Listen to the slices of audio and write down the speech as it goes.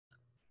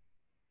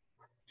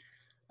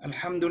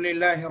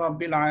Alhamdulillahi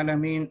Rabbil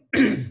Alamin.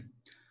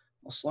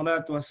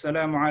 Wassalatu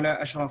wassalamu ala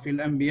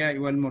ashrafil anbiya'i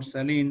wal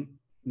mursalin.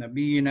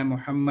 Nabiyyina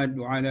Muhammad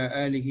wa ala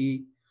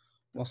alihi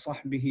wa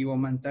sahbihi wa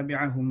man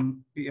tabi'ahum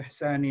bi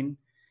ihsanin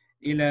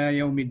ila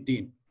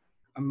yaumiddin.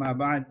 Amma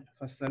ba'd.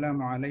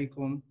 Fassalamu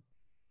alaikum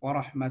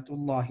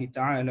warahmatullahi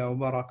ta'ala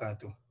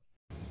wabarakatuh.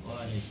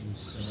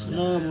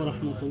 Waalaikumsalam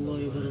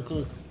warahmatullahi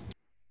wabarakatuh.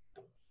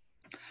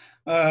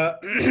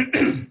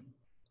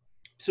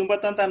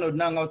 Sumbatan tanod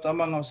na nga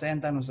utama nga usayan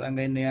tanong sa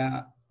angay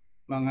niya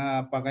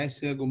mga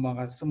pagkaisa kung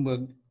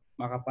makasembag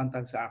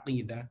makapantag sa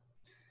AQEEDAH.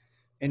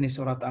 Ini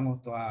surat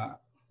ang utwa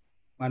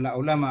mala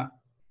ulama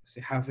si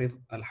Hafidh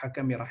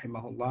al-Hakami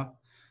rahimahullah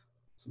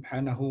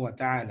subhanahu wa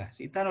ta'ala.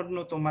 Si tanod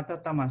no to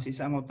matatama si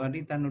sa ang utwa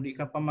di tanod di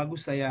ka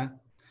pamagusaya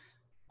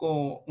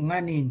ko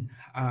nganin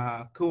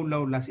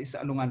kulaw la si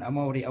sa alungan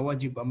amawri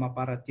awajib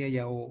amaparatya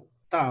yaw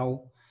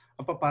tao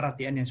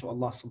apaparatian yan so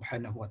Allah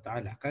subhanahu wa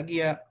ta'ala.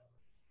 Kagiya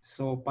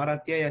so para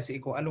tiya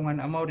si iko alungan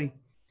amawri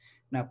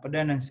na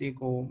padanan si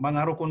iko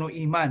mga rukuno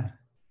iman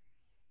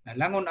na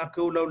langon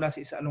akaulaw la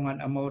si sa alungan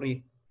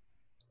amawri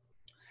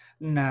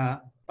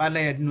na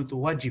palayad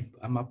nuto wajib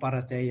ama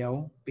para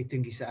tiyaw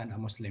pitinggisaan a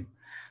Muslim.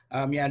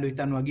 Mialoy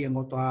tanwagi ang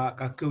otwa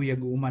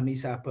kakuyag uman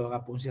isa pa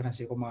kapunsiran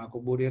si ko mga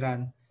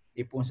kuburiran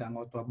ipon sa ang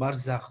otwa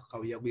barzakh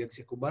kawiyag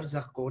si ko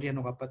barzakh ko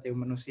oriano kapatay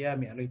manusia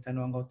mialoy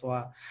tanwang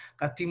otwa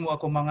katimu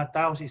ako mga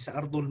tao si sa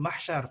ardul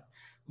mahsyar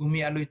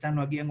gumi aloy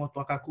tanwagi ang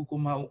otwa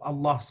kakukumau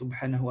Allah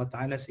subhanahu wa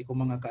ta'ala si ko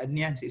mga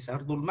kaadnian si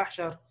sardul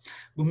mahsyar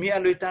gumi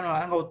aloy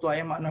tanwa ang otwa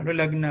ay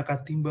manalulag na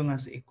katimbang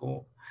sa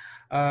iko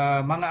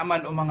mga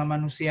amal o mga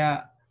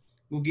manusia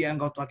gugi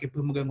ang otwa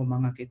kipamugang o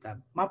mga kitab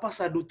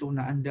mapasaduto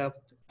na anda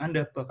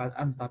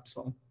pagkantap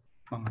so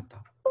mga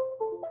tao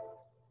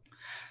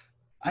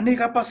ani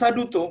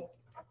kapasaduto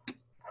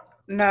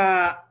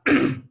na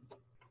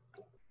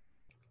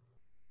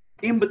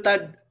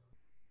imbetad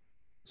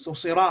so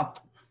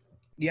sirat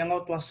diang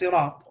otwa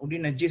sirat o di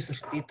na jisr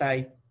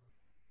titay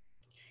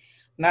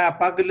na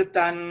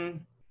pagalitan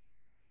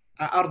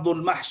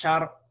ardul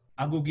mahsyar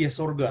agugya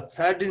surga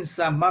sa din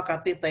sa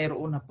makatitay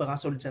roon na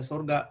pangasol sa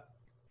surga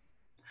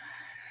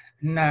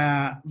na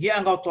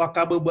diang otwa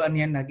kababaan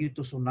yan na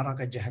gito so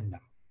naraka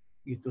jahannam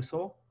gito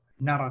so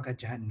naraka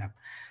jahannam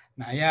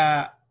na aya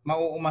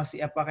mauumasi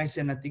apa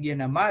kaysa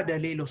natigyan na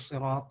madalilu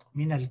sirat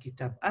minal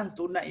kitab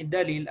anto na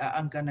idalil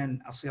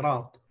aangkanan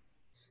asirat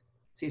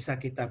si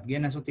sa kitab.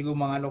 Gyan so tigo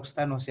mga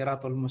lokstan o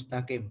siratul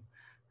mustaqim.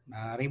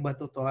 Na riba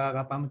to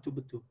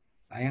kapamutubutu.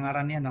 Ayang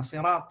aran niya na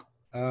sirat,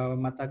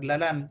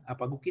 mataglalan,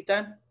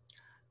 apagukitan.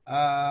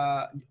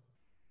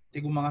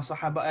 Tigo mga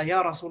sahaba,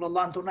 ya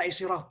Rasulullah, anto na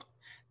isirat.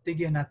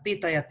 Tigyan na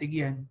titaya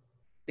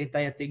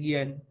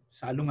tigyan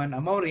sa alungan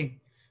amawri.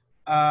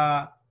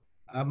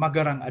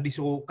 Magarang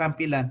adiso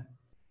kampilan.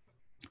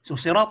 So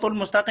siratul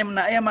mustaqim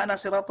na ayama na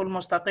siratul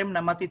mustaqim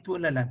na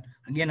matitulalan.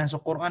 Giyan sa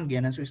Quran,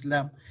 giyan sa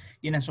Islam,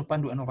 giyan sa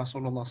panduan ng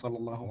Rasulullah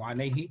sallallahu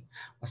alaihi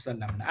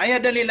wasallam. Na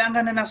aya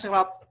dalilangan na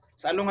sirat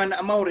sa alungan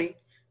na amawri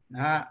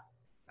na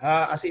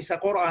asi sa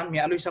Quran, mi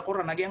aloy sa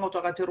Quran nagiang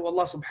uto katiru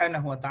Allah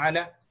subhanahu wa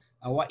ta'ala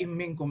wa in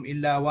minkum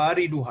illa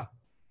wariduha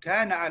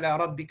kana ala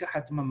rabbika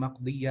hatman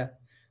maqdiya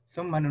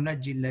thumma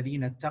nunajji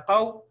alladhina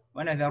ittaqaw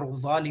wa nadharu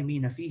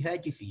adh-dhalimina fiha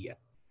jithiya.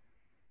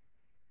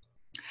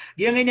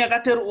 Diyan niya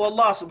katiru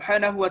Allah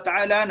subhanahu wa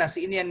ta'ala na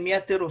si inian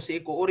miyatiru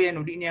si iko orian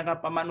o di niya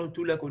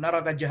kapamanutula ko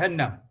naraga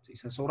jahannam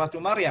sa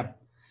suratu Maryam.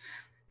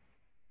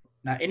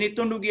 Na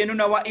initundog yan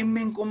na wa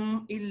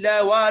imminkum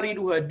illa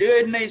wariduha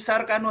den na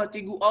isarkan wa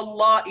tigu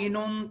Allah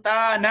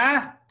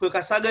inuntana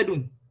pagkasagad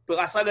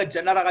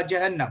sa naraga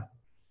jahannam.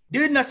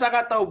 Den na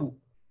sakatawbu.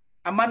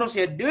 Ang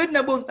manusia den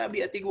na buong tabi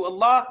at tigu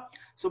Allah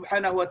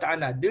subhanahu wa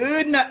ta'ala.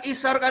 Den na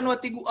isarkan wa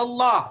tigu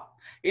Allah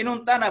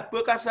inuntana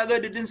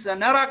pagkasagad din sa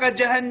naraka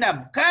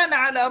jahannam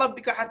kana ala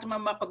rabbika hatman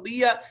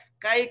maqdiya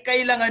kay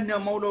kailangan na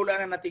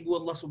maulaulan na tigu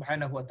Allah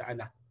subhanahu wa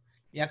ta'ala.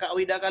 Ya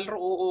kaawida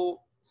kalro o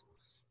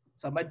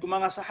sabad ko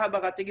mga sahaba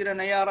katigiran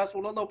na ya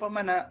Rasulullah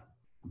pamana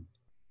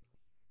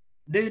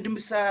din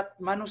sa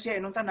manusia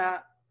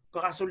inuntana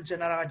pagkasul sa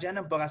naraka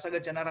jahannam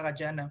pagkasagad sa naraka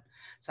jahannam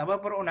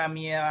sabab pero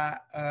nami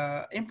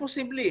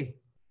imposible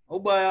o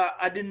ba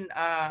adin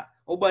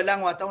o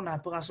balang wataw na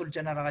pangasul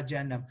dyan na raka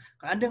jahannam.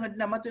 Kaandang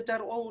na matutar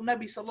o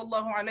Nabi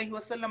sallallahu alaihi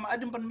wasallam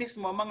adin pan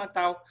mismo mga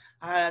tao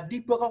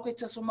di pa kaw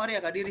kitsa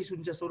sumarya kadiri sun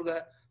sa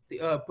surga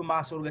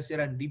pumasurga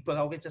siran di pa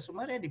kaw kitsa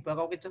sumarya di pa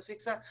kaw kitsa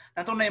siksa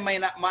nato na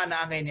may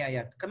maanaangay ni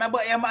ayat.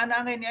 Kanaba ay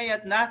maanaangay ni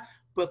ayat na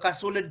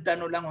pagkasulad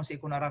tano lang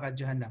si kunara ka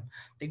jahannam.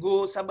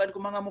 Tigo sabad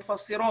ko mga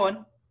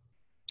mufassiron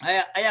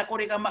ay ako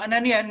rin ka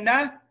maanan yan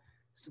na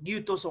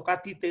gito so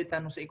katite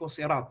tano sa iko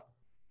sirat.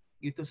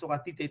 Gito so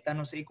katite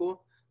tano sa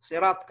iko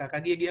sirat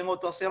kakagigi ang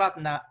oto sirat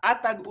na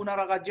atag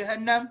unara ka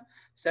jahannam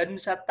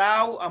sa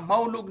tao ang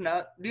maulog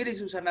na diri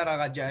sa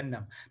naraka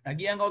jahannam.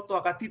 Nagiang oto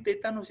katite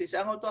tano sa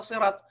isang oto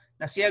sirat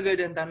na siyaga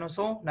din tano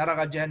so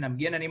naraka jahannam.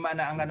 Giyan na ni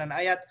mana ang ganan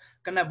ayat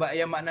kana ba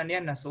ayamanan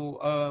yan na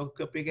so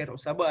kapikir o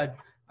sabad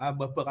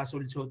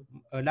bapakasulsot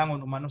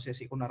langon umano siya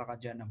si kunara ka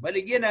jahannam.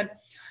 Baligyanan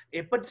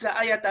ipad sa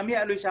ayat ami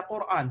aloy sa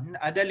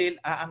Quran adalil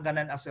ang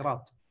ganan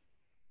asirat.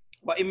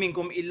 wa in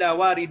minkum illa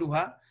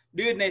wariduha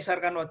dia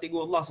naisarkan wa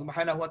tigu Allah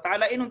Subhanahu wa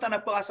taala inun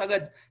tanah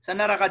paasagad sa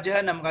neraka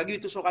jahanam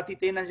kagito so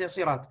katitinan sa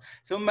sirat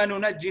thumma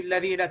nunajji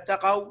alladhina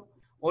taqaw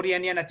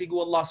orian yan tigu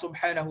Allah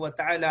Subhanahu wa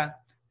taala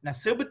na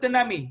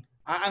sebetanami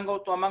aanggaw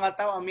to mga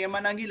tao ang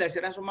mananggila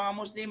sila sa mga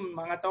muslim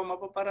mga tao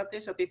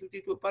mapaparate sa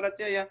titu-titu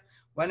parate ya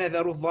wa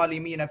nadharu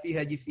adh-dhalimina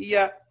fiha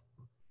jithiya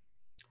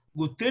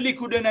guteli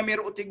kuda na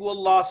miro tigu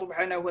Allah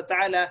Subhanahu wa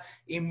taala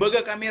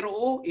imbaga kami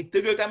roo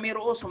itaga kami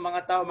roo sa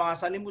mga tao mga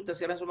salimut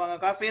sila sa mga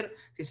kafir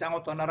si sango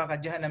to neraka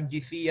jahanam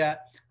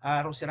jithiya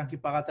aro sirang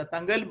kipakata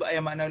tanggal ba ay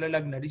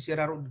manalalag na di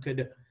siraro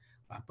kada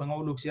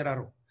pangaulog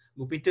siraro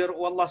gupiter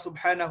Allah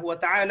Subhanahu wa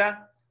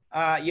taala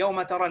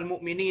يوم ترى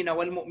المؤمنين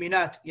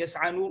والمؤمنات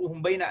يسعى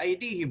نورهم بين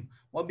أيديهم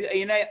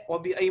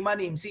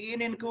وبأيمانهم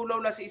سيئنين كولو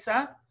لا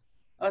سيسا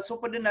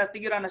سوپدنا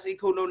tigirana si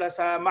ikulo la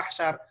sa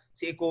mahsyar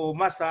si iku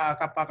masa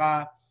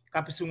kapaka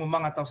kapisungo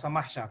mga tao sa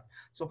mahsyar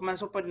so man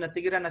sopadna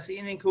tigirana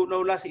si inin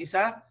kulo la si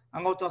isa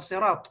ang auto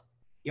sirat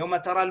يوم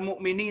ترى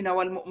المؤمنين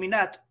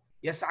والمؤمنات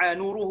يسعى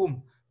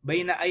نورهم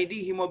بين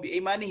أيديهم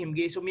وبأيمانهم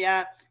giso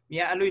miya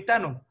aloy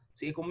tanong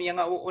si iku miya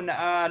nga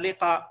uuna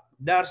liqa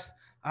dars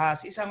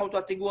si isang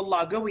auto tigu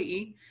Allah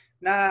gawi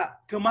na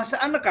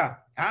kemasaan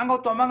ka ang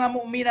auto mga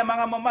mu'min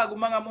mga mamago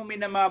mga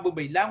mu'min na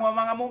mabubay lang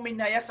mga mu'min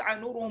na yas'a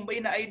nuruhum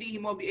baina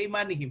aydihim wa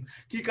biaymanihim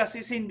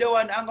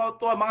kikasisindawan ang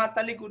auto mga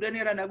talikudan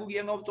nira nagugi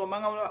ang auto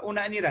mga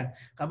una niran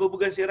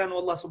kabubugan siran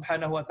Allah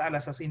Subhanahu wa taala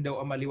sa sindaw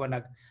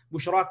amaliwanag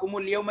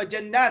busyrakumul yawma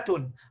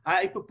jannatun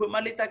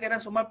ipupumalita kiran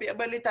sumapi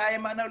abalita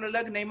ay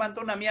manalalag na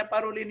imanto na miya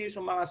parulin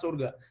sa mga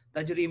surga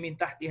tajri min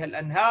tahtiha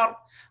al-anhar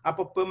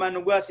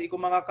apupumanugas iku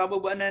mga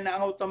kabubuan na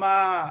ang auto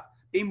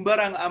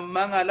imbarang ang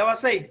mga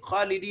lawasay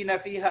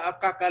khalidina fiha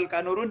akakal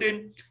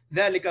kanurundin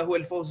dhalika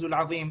huwal fawzul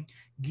azim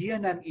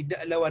giyanan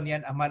idalawan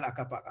yan amal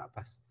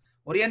akapakapas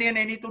orian yan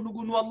ini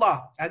tunugun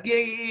wallah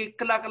agi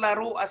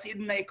kelaklaru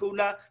asin na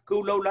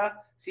ikaulawla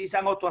si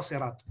sangot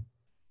wasirat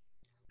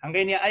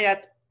hanggang niya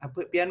ayat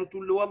piano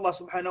tulu Allah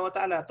Subhanahu wa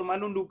taala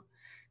tumalundug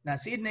na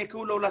sin na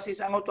ikaulawla si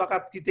sangot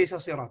wakap titay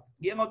sa sirat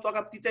giyangot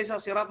wakap titay sa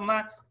sirat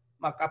na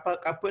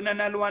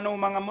makapananaluan ng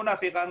mga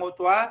munafik ang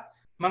utwa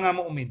mga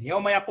mu'min.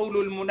 Yawma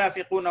yaqulul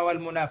munafiquna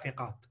wal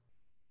munafiqat.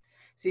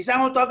 Si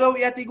sango tagaw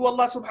iatigu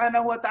Allah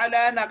Subhanahu wa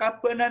taala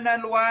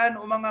nakapananaluan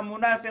o mga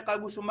munafiq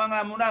agus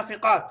mga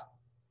munafiqat.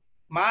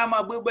 Maama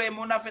bubay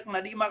munafiq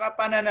na di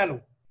makapananalo.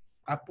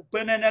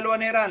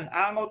 Pananaluan niran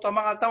ang uta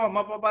mga tawa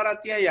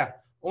mapaparatiyaya.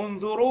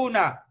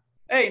 Unzuruna.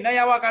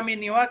 Nayawa kami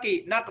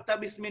niwaki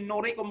naqtabis min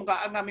nurikum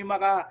ka ang kami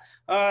maka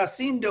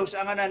sindaw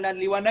sa anganan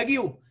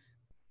liwanagiw.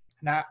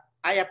 Na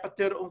ayat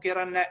petir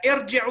ungkiran na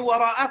irji'u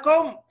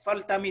wara'akum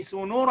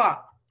faltamisu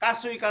nura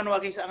kasoy kanwa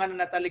kisa nga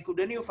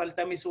natalikudan niyo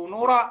faltamisu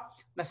nura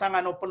na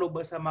sangano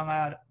peluba sa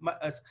mga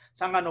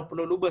sangano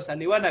peluba sa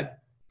liwanag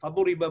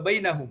faduriba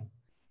bainahum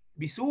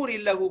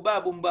bisurin lahu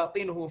babun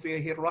batinuhu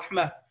fihi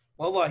rahmah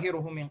wa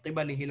zahiruhu min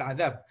qibalihi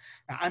al'adhab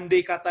na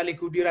andai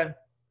katalikudiran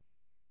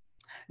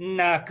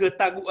na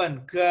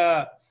ketaguan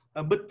ke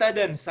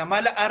betadan sa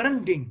mala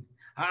arending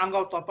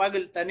anggaw to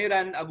pagal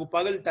taniran agu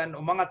pagaltan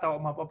o mga tao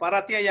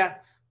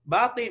mapaparatya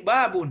bati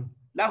babun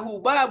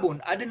lahu babun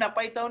ada na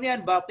paitaw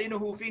niyan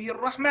batinuhu fihi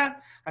rahmah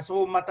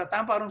aso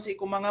matatamparon si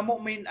mga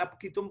mukmin ap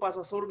kitumpa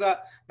sa surga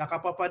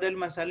nakapapadal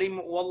man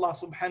salim wallah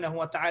Subhanahu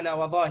wa ta'ala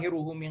wa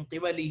zahiruhu min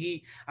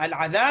qibalihi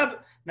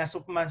al'adhab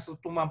nasukman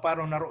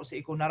tumamparon naro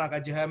si iku neraka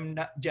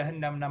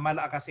jahannam na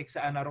mala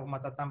kasiksaan naro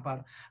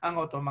matatampar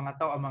ang auto mga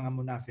tao ang mga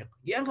munafik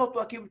giang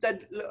auto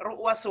akibtad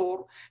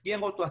ruwasur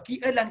giang auto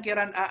kialang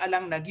kiran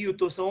aalang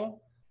nagyutuso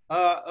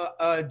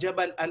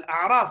Jabal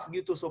al-A'raf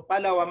gitu so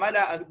pala wa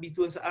mala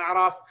bitun sa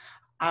A'raf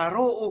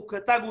aro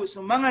ketagu sa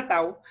mga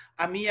tao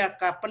amiya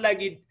ka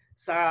palagid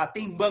sa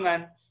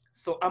timbangan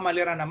so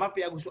amaliran na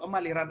mapi agus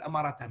amaliran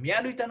amarata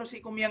miadoy tanu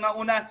si kumya nga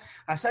una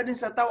asa din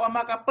sa tao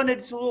amaka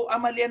paned so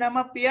amalian na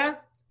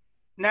mapia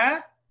na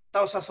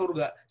tao sa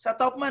surga sa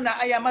tao man na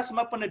aya mas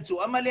mapaned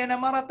so amalian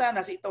na marata na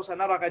si tao sa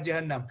neraka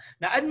jahannam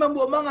na adman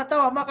bu mga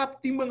tao amaka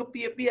timbang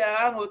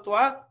pia-pia ang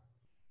utwa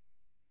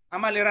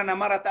amaliran na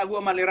marata agu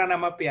amaliran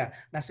na mapia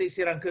na sa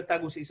isirang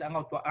ketagu sa isang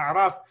auto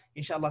A'raf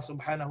insyaallah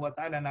Subhanahu wa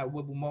ta'ala na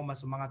ubo mo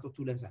mas mga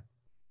tutulan sa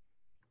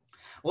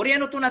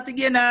oriano to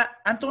natigyan na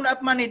antong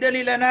naapman ni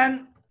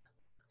dalilanan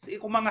sa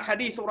ikong mga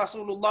hadith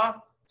Rasulullah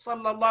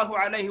sallallahu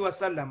alaihi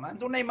wasallam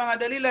antong na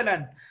mga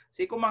dalilanan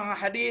sa ikong mga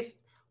hadith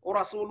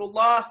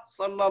Rasulullah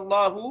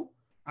sallallahu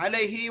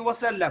alaihi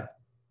wasallam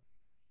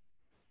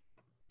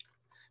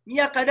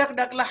miya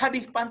kadakdak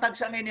hadith pantag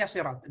sa ngayon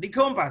sirat di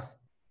kompas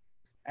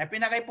ay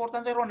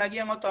pinaka-importante ron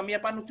nagyang auto miya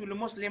panutul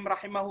muslim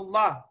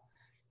rahimahullah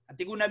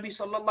atigu nabi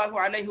sallallahu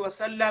alaihi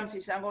wasallam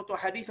si isang auto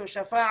hadithu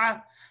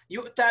syafa'ah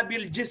yu'ta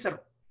bil jisr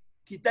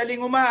kita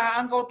linguma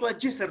ang auto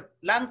jisr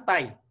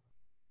lantai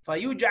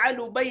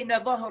fayuj'alu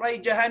baina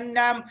dhahray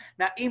jahannam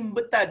na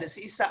imbetad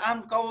si isa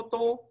ang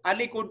auto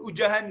alikod u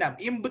jahannam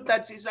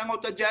imbetad si isang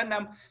auto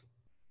jahannam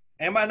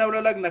mana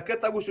ulalag na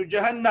katagu su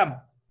jahannam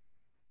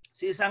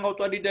si isang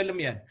auto di dalam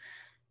yan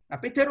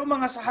Napitero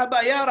mga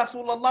sahaba, ya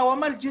Rasulullah, wa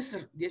mal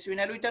jisr. Dia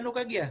sinaluy tanong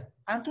kagya.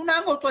 Anto na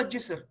ang auto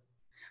jisr.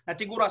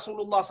 Natigu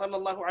Rasulullah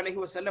sallallahu alaihi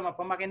wasallam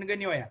pamakin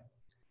ganyo ya.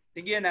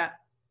 Tigena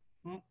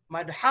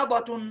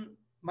madhabatun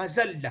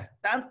mazallah.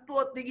 Tantu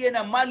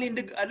tigena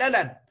malindig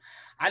alalan.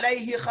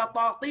 Alaihi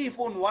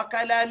khatatifun wa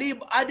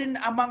kalalib adin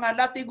amanga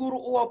latiguru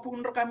uwa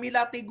pun kami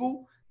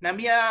latigu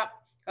namia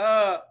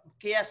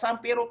kaya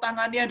sampero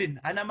tangannya din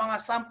ana mga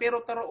sampero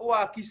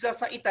teruwa kisah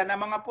sa ita na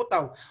mga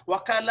putaw wa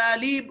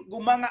kalalib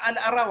gumanga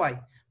al-araway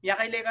ya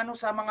kay kano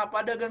sa mga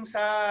padagang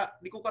sa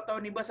di ko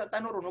kataw ni basa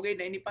tanuro no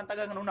na ini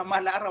pantagang no na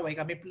mala araway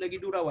kami lagi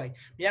duraway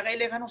ya kay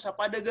kano sa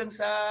padagang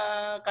sa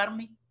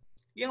karni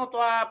yung to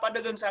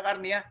padagang sa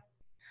karni ya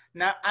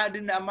na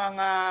adin na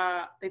mga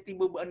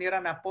titibubaan nira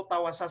na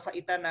putaw sa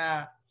ita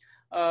na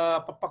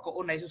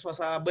papakoon na isuswa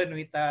sa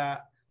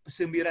benuita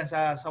sembiran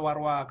sa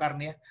sawarwa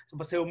karne so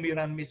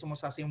sembiran mismo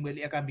sa simbali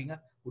akabinga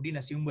udi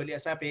na simbali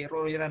asape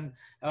roiran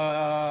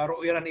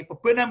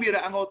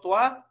ipapenambira ang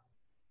otwa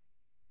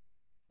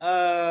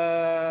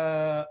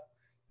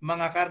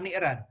mga karne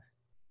eran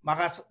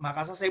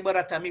maka sa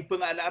ibarat kami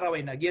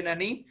pengalaraway na giyan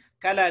ni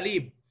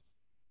kalalib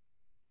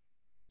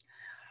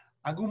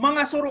agu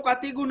mga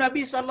surukatigu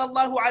Nabi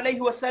sallallahu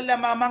alaihi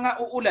wasallam mga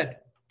uulad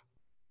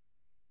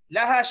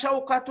laha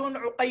syauqatun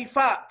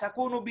uqaifa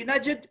takunu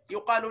binajd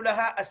yuqalu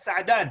laha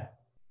as-sa'dan.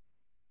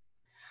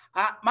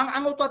 Mga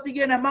angoto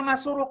tiga na mga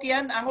suruk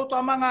yan, angoto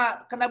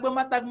mga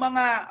kanabamatag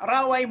mga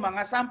raway,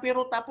 mga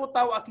sampiro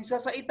taputaw akisa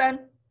sa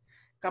itan.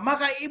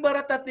 Kamaka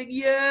ibarat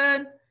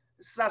tigyan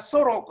sa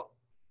surok.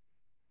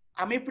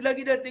 Ami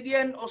pilagi da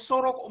tigyan o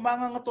surok o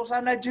mga ngato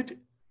sa najd.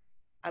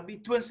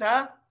 Abituan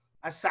sa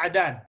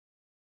as-sa'dan.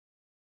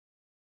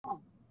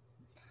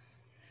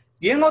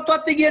 Yang oto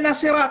tigyan na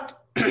sirat.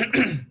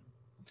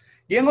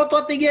 Yang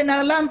oto tigyan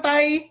na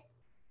lantay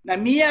na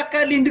miya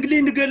ka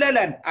lindig-lindig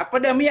lalan.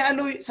 Apada miya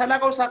aloy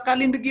salakaw sa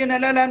kalindigyan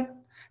na lalan.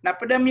 Na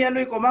pada miya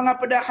aloy ko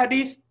mga pada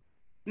hadis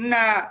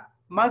na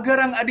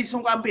magarang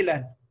adisong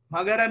kampilan.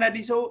 Magarang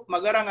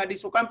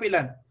adisong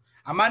kampilan.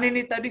 Amanin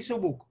ni tadi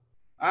subuk.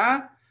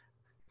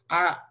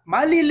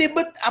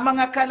 Malilibet ang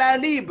mga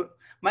kalalib.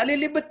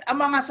 Malilibet ang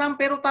mga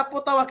sampero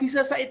tapo-tawa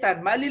kisa sa itan.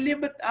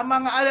 Malilibet ang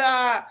mga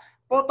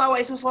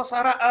potawa isuswa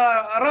sa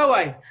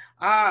raway.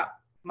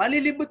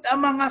 Malilibot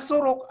ang mga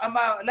surok,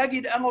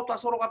 lagi ang oto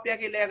surok apya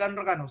kilayagan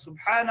rekano.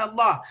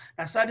 Subhanallah.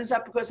 Nasadin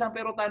sa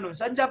pagkasampero tanon.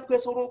 Sanja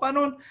pagkasuro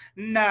tanon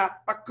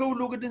na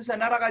pagkaulog din sa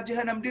naraka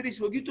jahanam diri.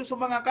 So gitu sa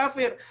mga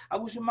kafir,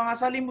 agu sa mga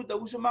salimut,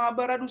 agu sa mga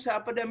baradusa,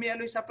 pada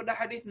mialoy sa pada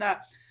hadith na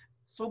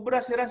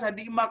sobra sira sa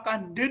di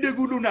makan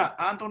dedeguluna.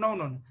 Anto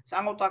naunon.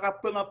 Sa ang oto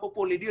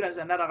kapangapopuli dira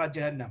sa naraka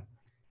jahanam.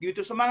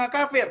 Gitu sa mga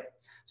kafir.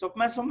 So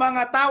mas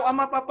mga tao ang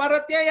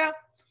mapaparatya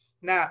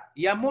na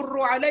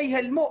yamurru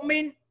alaiha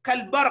al-mu'min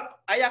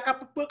kalbarq aya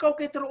kapagpakaw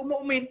kay tero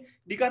mu'min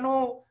di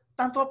kano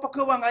tanto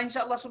pagkawang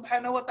insyaallah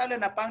subhanahu wa ta'ala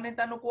na pangnin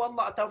tanu ko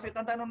Allah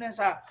tawfiqan tanu niya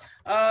sa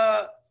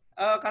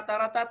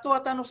katarata to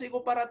atanu si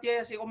ko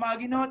paratiya si ko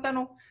maginawa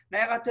tanu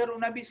na yakatero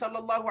Nabi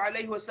sallallahu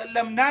alaihi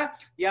wasallam na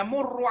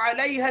yamurru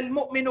alaiha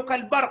almu'minu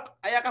kalbarq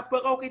aya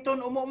kapagpakaw kay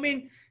ton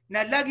mu'min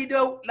na lagi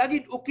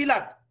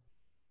ukilat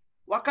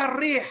wa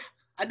karih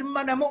adem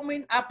mana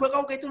mu'min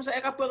apakaw kay ton sa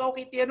kapagpakaw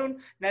kay tianon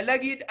na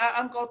lagi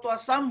angkaw to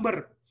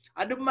samber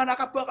ada mana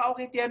kapakaw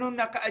kay tianon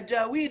na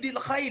kaajawidil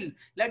khail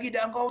lagi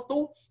da angkaw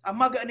to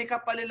amaga ni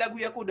kapale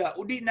lagu yakuda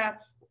udi na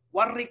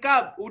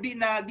warikab udi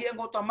na gi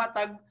angkaw to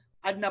matag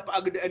adna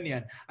paagdaan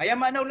yan aya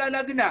manaw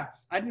lalagna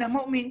adna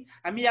mu'min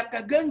amiya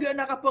kagangga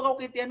na kapakaw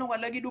kay tianon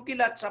lagi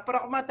dukilat sa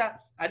parak mata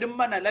adem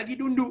mana lagi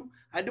dundu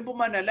adem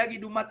pemana lagi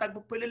dumatag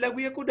pupele lagu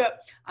yakuda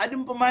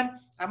adem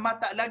peman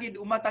mata lagi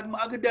dumatag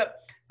maagda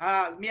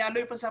mi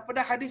aloy pa sa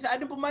pada hadis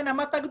adem pemana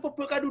matag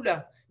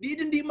pupekadula di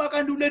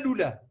makan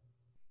dula-dula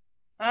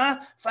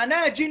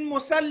fanajin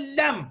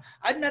musallam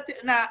adna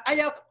na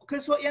aya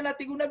kesuaian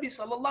natigu Nabi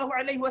sallallahu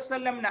alaihi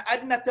wasallam na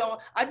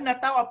adna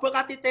taw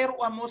apakati teru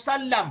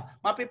musallam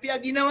mapipia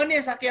ginawa ni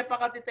sa kaya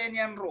pakati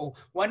tenian ro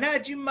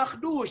wanajim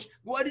makhdush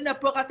bu adina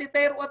pakati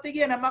teru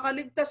atigya na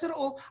makaligtas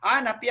ro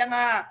na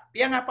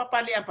pianga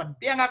papalian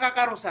pianga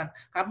kakarusan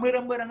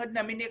kamerang-merang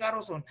adna mini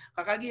karuson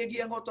kakagi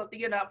ang oto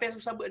atigya na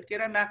peso sabad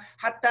kirana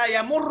hatta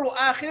yamurru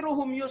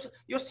akhiruhum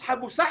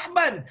yushabu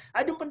sahban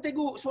adun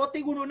pentigu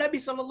suatigu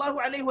Nabi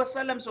sallallahu alaihi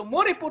wasallam so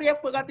muri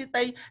puriak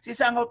pagatitai si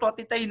sangaw to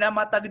atitay na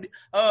matag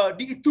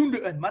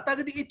diitundaan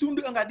matag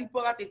diitundaan nga di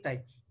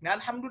pagatitai na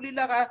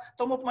alhamdulillah ka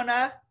tumop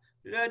mana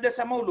da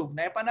sa maulog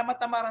na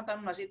panamatamaran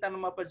tanong na si tanong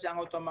mapad si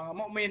angaw to mga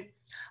mu'min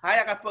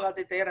aya ka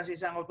pagatitai ran si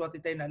sangaw to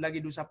atitay na lagi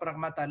do sa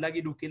pragmata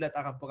lagi do kilat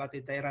ka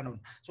pagatitai ranon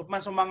so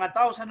man sa mga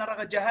tao sa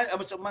naraka jahanam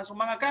man sa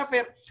mga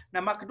kafir na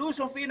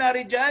makdusong fi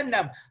nari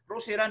jahannam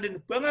rusiran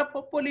din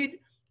pangapopulid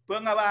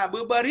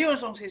bebaryon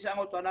song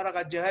sisang auto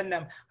naraka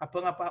jahanam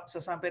apang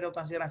sasampai daw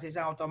tan sirang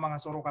sisang auto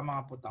mga surukan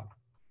mga putaw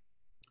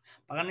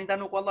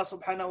paganintan ko Allah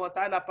subhanahu wa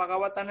ta'ala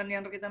pagawatanan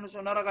niyan kita no sa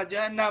naraka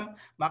jahanam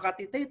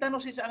makatitay tanu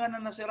sisangan na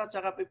nasirat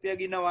sa kapipya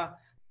ginawa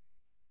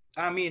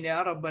amin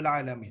ya rabbal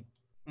alamin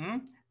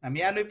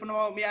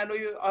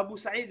mialoy Abu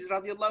Sa'id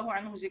radhiyallahu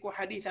anhu si ko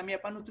hadith mi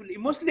panutul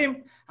muslim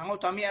ang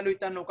auto mialoy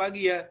tanu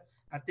kagiya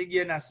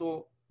atigya na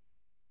so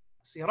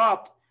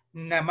sirat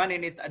na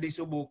maninit adi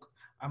subuk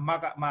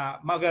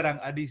magarang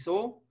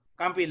adiso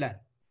kampilan.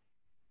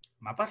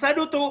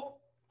 Mapasado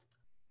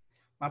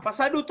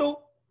to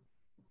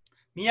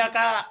miya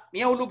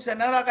ulog sa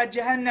neraka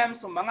jahannam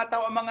sa mga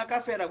tao mga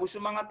kafir gusto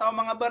mga tao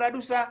mga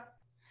baradusa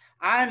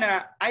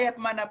ana ayat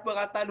mana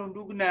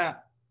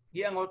pagatalundugna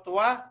giang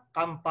otwa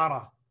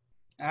kantara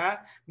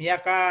miya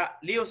ka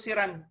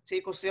liusiran sa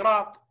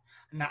sirat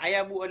na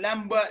ayabu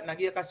alamba na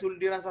giya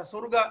kasuldiran sa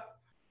surga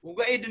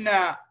uga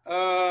idna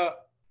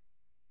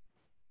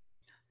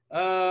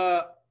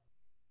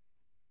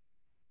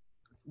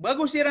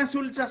bagus siran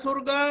sul sa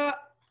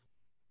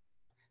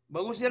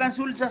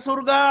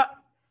surga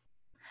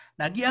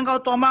nagi engkau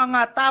to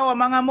mga tao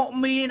mga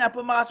mukmin apa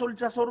mga sul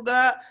sa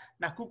surga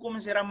nakukum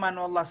siram man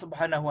Allah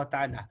subhanahu wa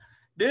ta'ala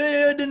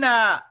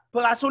na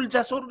perasul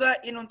sa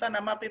surga inunta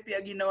na mapipi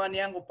ginawa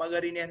niyang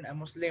upagarinyan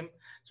ang muslim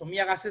so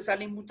miya kasi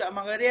salimbuta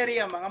mga reri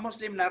ang mga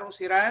muslim na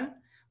rosiran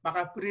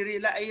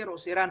makapririlai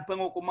rosiran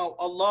pengukumaw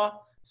Allah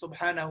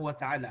subhanahu wa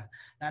ta'ala.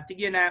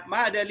 Natigyan na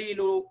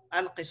madalilu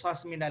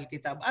al-qisas min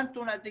al-kitab.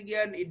 Anto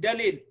natigyan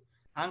idalil.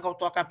 Hanggaw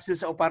to kapsil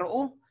sa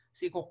uparo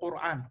si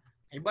Quran.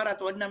 Ibarat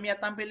wad na miya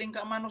tampiling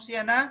ka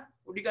manusia na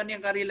udi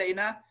kaniyang karilay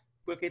na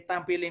pagkay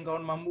tampiling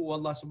kaon mamu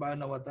Allah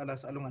subhanahu wa ta'ala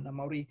sa alungan na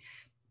mauri.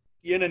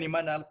 Yan ni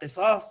mana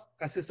al-qisas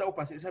kasi sa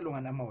upas sa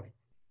alungan na mauri.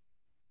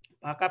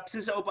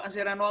 Pakapsil sa upas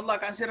siran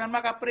Allah kansiran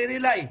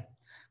makapririlay.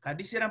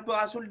 Kadi siram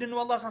perasul din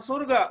wallah sa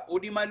surga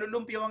udi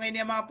malulumpi wangay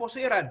niya mga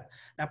posiran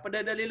na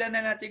padadalilan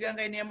na natigang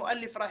kay niya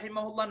muallif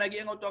rahimahullah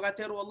nagi ang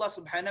utwakatiru Allah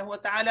subhanahu wa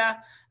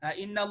ta'ala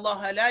inna Allah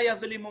la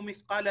yadhlimu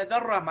mithqala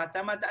dharra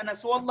mata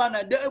anas wallah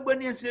na daaban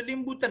yan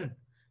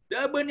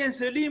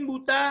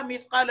selimbuta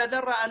mithqala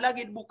dharra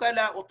alagid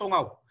bukala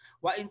utungaw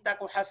wa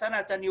intaku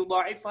hasanatan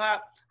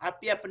yudha'ifha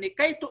apia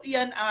penikay tu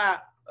iyan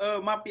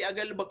mapi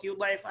agal bak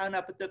yudha'ifha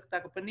na petek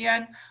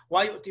takapanian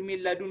wa yu'ti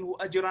min ladunhu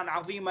ajran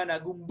 'azima na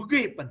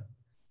gumbegepan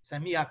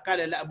sami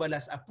akala la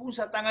balas apun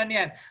sa tangan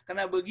niyan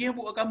kana bagian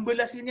bu akan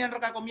belas niyan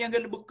raka kom yang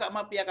gelebek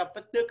mapi akan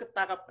pete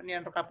ketakap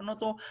niyan raka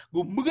penoto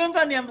gumbegang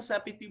kan yang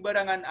sapiti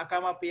barangan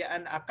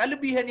akamapian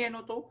akalebihan niyan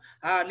uto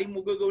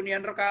limu gagaw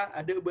niyan raka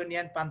ada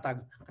banian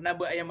pantag kana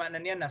ba aya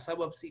makna niyan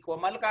nasabab si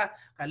kwamalka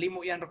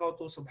kalimu yan raka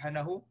uto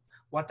subhanahu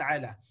wa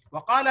ta'ala wa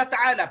qala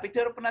ta'ala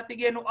pitir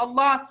penatigianu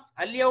Allah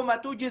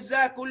al-yawma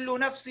tujza kullu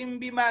nafsin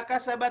bima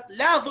kasabat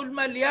la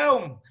zulma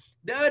al-yawm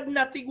dad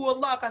natigu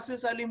Allah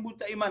kasasalim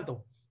buta iman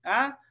to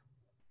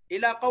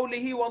ila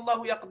qawlihi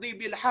wallahu yaqdi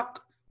bil haqq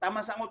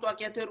tama sang uto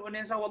akiatir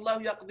unen sa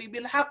wallahu yaqdi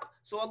bil haqq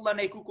so Allah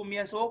na ikukum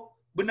yan so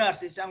benar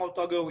si sang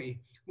uto gawi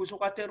musuh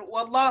katir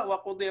wallah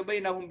wa qudiya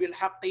bainahum bil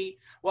haqqi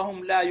wa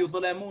hum la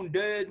yuzlamun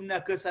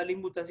dadna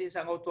kesalimbutan si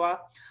sang uto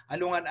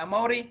alungan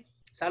amauri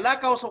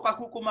salakaw so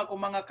kahukum ako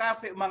mga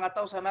kafir mga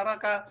tao sa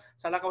neraka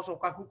salakaw so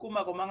kahukum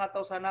ako mga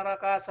tao sa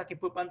neraka sa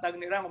kipupantag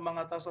nirang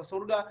mga tao sa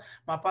surga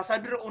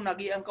mapasadr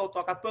unagi angkau to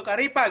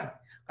kapakaripag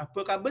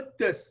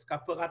kapakabetes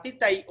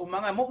kapakatitay o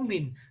mga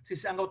mukmin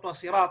sis angkau to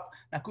sirat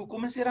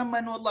nakukum siram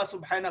man Allah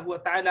subhanahu wa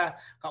ta'ala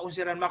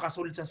kaunsiran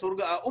makasulod sa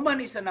surga uman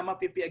isa na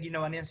mapipi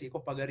ginawa niyan si ko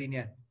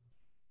pagarinyan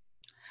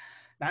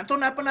nanto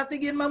na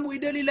panatigyan mamu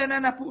idalila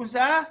na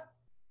puunsa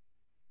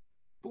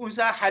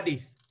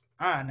hadith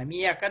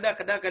namiya kada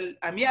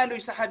ami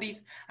aloy sa hadith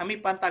ami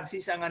pantag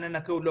si sa ngana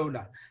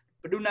nakaulawla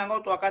paduna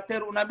ngo to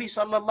akater nabi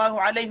sallallahu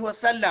alaihi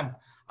wasallam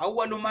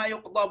awwalu ma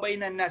yuqda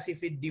bainan nasi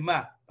fid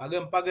dima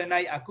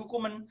paganay aku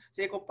kuman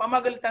sa ko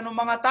pamagal tanong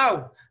mga tao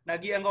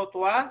nagiangaw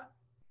to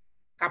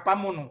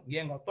kapamuno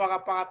giangaw to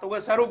kapakatuga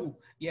sarugu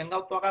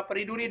giangaw to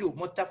kapariduridu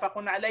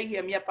muttafaqun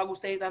alaihi amya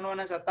pagustay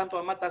tanunan sa tanto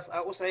matas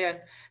usayan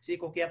si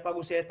ko kaya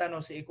pagustay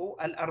tanong si ko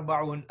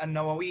al-arba'un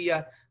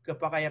an-nawawiyya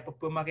kapakaya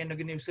pagpamakin na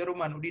giniw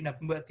seruman udi na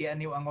pembatian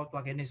niyo ang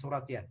otwa kini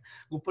surat yan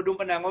gupadung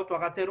panangaw to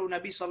kateru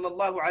nabi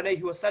sallallahu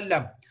alaihi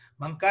wasallam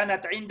man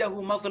kanat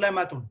indahu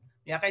mazlamatun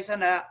ya kaysa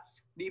na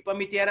di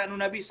pamitira no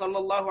nabi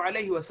sallallahu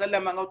alaihi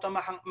wasallam ang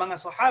otwa mga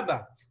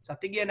sahaba sa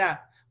tigya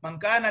na man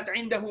kanat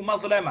indahu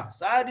mazlama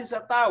sa din sa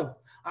tao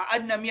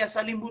aadna miya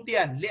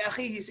salimbutian li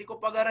akhihi si ko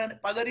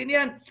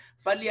pagarinian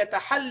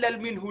falyatahallal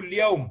minhu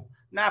al-yawm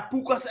na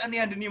pukas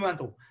aniyan diniman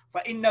to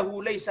fa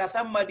innahu laysa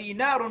thamma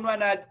dinarun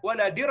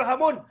wala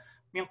dirhamun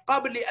min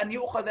qabli an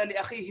yu'khadha li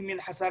akhihi min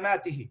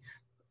hasanatihi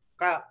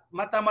ka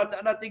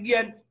mata-mata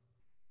natigyan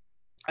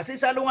asi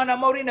salungan na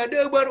maurin na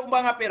debar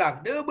mga perak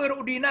debar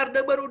dinar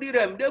debar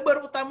dirham debar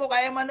utamo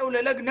kaya man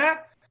ulalagna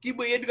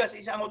kibayad ka sa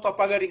isang auto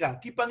pagarika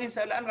kipangin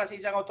salaan ka sa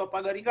isang auto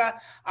pagarika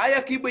aya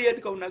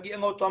kibayad ka nagi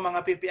ang auto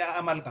mga pipia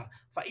amal ka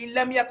fa in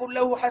lam yakul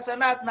lahu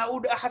hasanat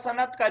nauda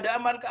hasanat ka da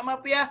amal ka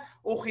mapia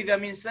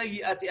ukhidha min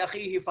sayyiati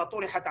akhihi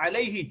faturihat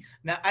alayhi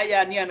na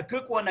aya niyan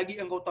kekwa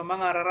nagi ang auto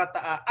mga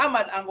rarata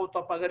amal ang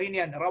auto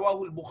pagarinian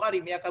rawahul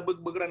bukhari miya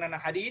kabagbagrana na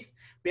hadith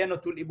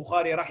pianotul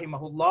bukhari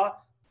rahimahullah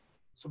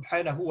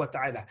subhanahu wa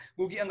ta'ala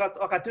gugi ang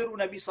akatiru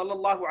nabi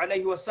sallallahu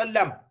alaihi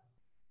wasallam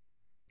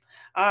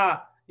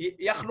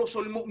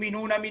yakhlusul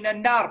mu'minuna minan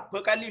nar,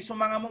 bekali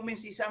sumanga mukmin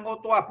si sangau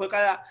tua,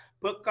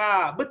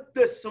 beka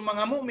betes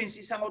sumanga mukmin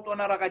si sangau tua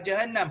neraka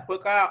jahannam,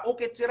 beka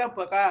ukit siram,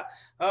 beka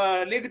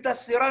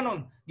ligtas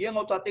siranun, dia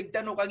ngau tua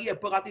tigtanu kagia,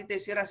 beka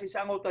tite sirah si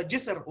sangau tua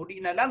jisr,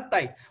 udina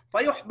lantai,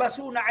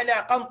 fayuhbasuna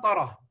ala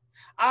qantarah,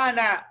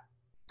 ana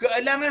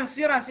keelangan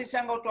sirah si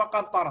sangau tua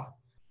qantarah,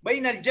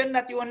 bainal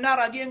jannati wan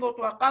nar, dia ngau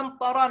tua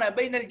qantarana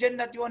bainal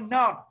jannati wan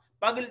nar,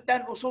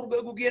 pagiltan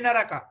usurga gugia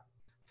neraka.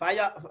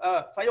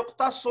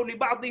 Fayuqtassu li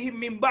ba'dihim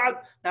min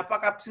ba'd,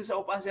 napakap sa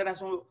upan sira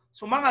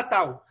sumanga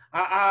tao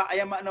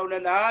aya makna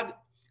ulalag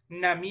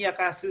na miya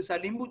ka sa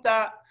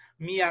limbuta,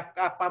 miya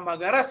ka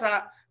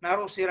pamagarasa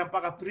naro sirang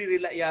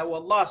pakapriri la ya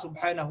wallah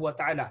subhanahu wa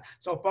ta'ala.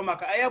 Sa upama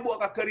ka aya bu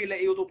ka karila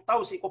YouTube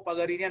tao si ko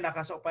pagarinya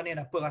nakasa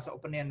upanen na pagasa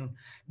upanen nun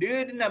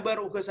din na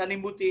baru ka sa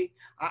limbuti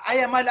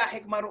aya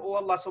malahik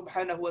maru Allah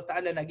subhanahu wa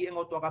ta'ala nagi ang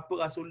auto ka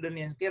pagasul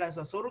din yan kiran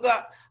sa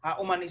surga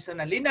uman isa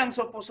na linang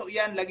so puso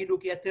yan lagi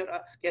du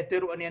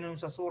kiatero aniyan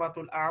sa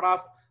suratul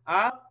a'raf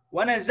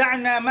wa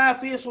naza'na ma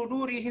fi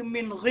sudurihim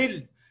min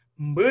ghil,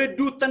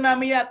 bedu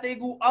tanamiya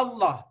tegu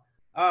Allah,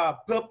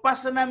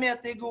 bepas tanamiya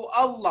tegu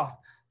Allah,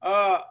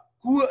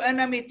 kuwa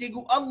anami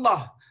tigu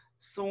Allah,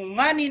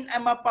 sunganin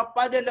ama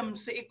papadalam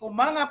sa iko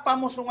mga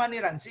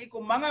pamusunganiran, sa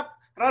iko mga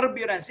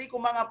rarbiran, sa iko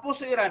mga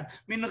pusuiran,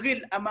 min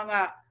ghil ang mga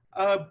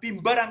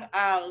pimbarang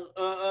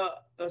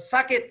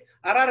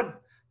sakit, ararb,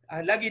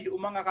 lagi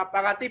mga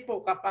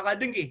kapakatipo,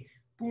 kapakadenggi,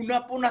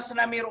 puna-punas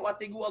na miro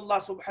atigu Allah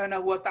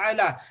subhanahu wa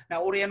ta'ala, na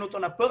uriyan ito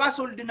na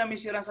pagasul din na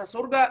misiran sa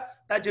surga,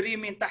 tajri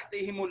min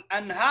tahtihimul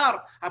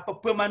anhar,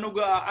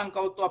 apapamanuga ang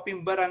kauto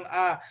pimbarang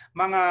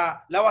mga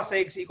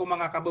lawasayag si iko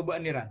mga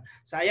kababaan niran.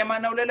 Saya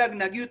manawlalag,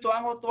 nagyuto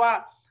ang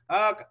utwa,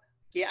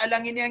 kaya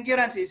alangin yang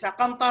kiran si sa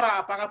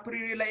kantara,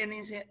 pakapririlayan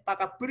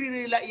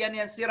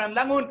yan siran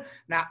langun,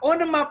 na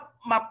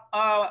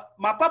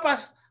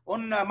mapapas,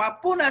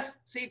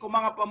 mapunas si iko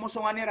mga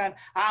pamusunganiran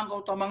ang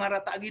kauto mga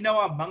rata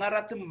ginawa, mga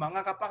ratem,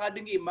 mga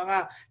kapakadenggi,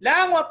 mga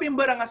langwa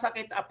pimbarang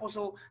sakit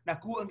apuso na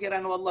kuang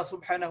kiran Allah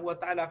subhanahu wa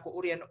ta'ala ko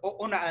urian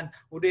o unaan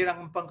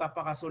udirang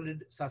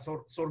pangkapakasulid sa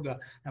surga.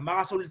 Na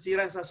mga sulid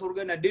siran sa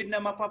surga na din na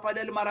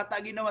mapapadal marata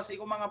ginawa si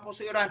iko mga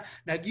pusuiran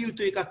na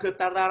giyutoy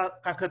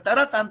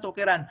kaketaratan to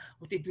kiran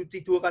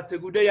utitu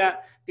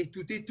kategudaya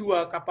titu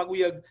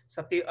kapaguyag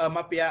sa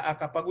mapia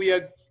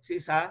kapaguyag si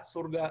sa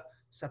surga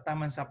sa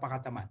taman sa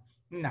pakataman.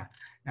 Nah,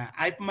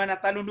 ay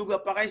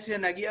pamanatalunduga pa kayo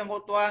siya, nag-iang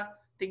kutwa,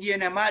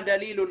 tigyan na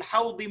madalilul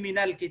hawdi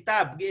minal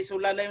kitab.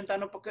 Gisulala yung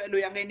tanong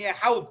pagkaloy, ang kanya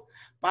hawd,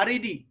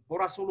 paridi, o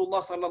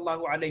Rasulullah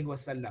sallallahu alaihi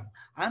wasallam.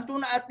 Anto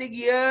na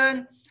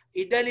atigyan,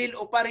 idalil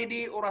o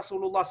paridi, o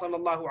Rasulullah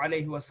sallallahu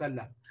alaihi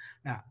wasallam.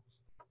 Nah,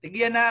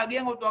 tigyan na,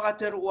 ang kutwa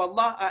katiru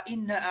Allah,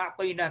 inna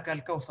a'tayna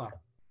kal-kawthar.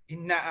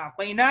 Inna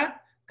a'tayna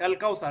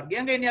kal-kawthar.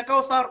 Giyang kanya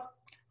kawthar,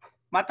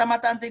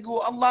 mata-mataan tigu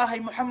Allah ay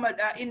Muhammad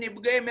ini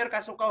bagaimana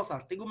kaso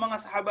kautsar tigu mga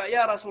sahaba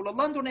ya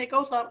Rasulullah ito na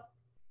kautsar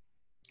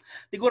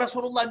tigu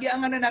Rasulullah di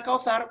angan na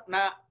kautsar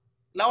na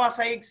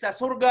lawasayig sa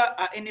surga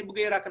ini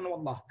bagaimana kan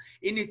Allah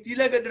ini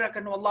tilagad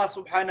kan Allah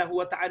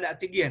subhanahu wa ta'ala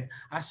atigyan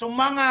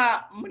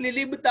sumanga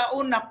malilibet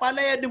taon na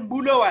palaya ng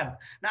bulawan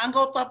na ang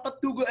kautsar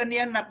patugaan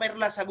yan na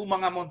perla sa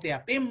gumanga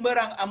montia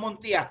pimbarang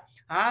amontia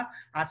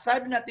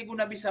asad na tigo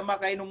na bisa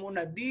makainom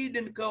muna di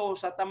din ko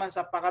sa taman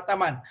sa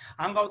pakataman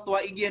hanggaw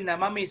tuwa igyan na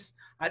mamis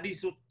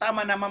adiso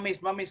tama na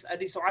mamis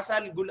adiso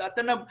asal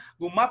gulatanab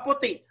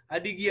gumaputi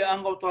adigya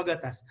hanggaw tuwa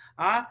gatas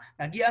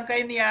nagiang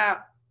kay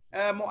niya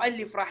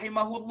muallif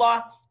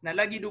rahimahullah na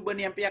lagi duban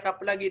niyang piyakap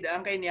lagi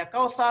ang kay niya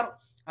kautsar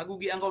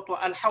agugi hanggaw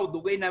tuwa al-hawd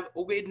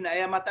ugay na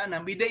ayamata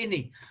na bida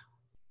ini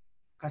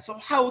kaso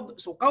hawd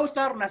so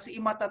kautsar na si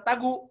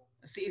imatatagu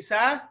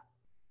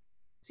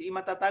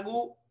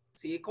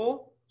si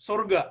iko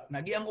surga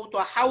nagi ang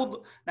uto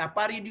hawd na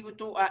pari di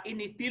uto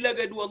ini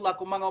tilaga du Allah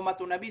kung mga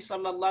umato Nabi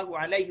sallallahu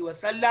alaihi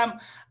wasallam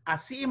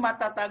si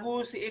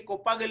matatagu si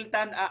iko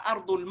pagaltan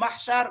ardul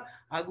mahsyar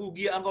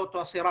agugi ang uto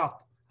sirat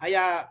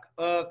aya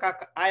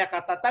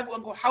katatagu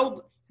ang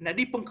hawd na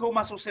di pengko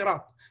masuk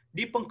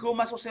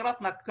sirat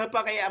na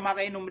kapagaya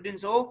makainom din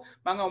so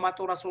mga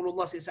umato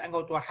Rasulullah si isa ang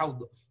uto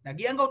hawd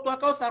nagi ang uto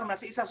kautsar na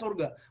si isa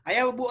surga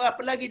aya bu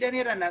apalagi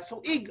danira na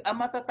so ig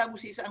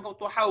matatagu si isa ang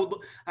uto hawd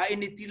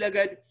ini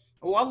tilagad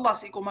Allah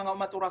si ko mga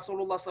umato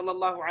Rasulullah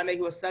sallallahu alaihi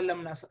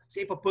wasallam na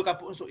si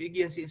ipapagka po so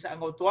igyan si isa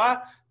ang uto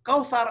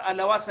kautsar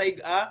alawasayg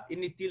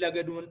ini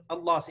tilagad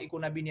Allah si ko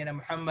nabi niya na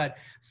Muhammad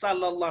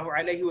sallallahu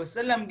alaihi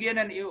wasallam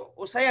giyanan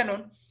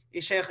usayanon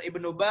Sheikh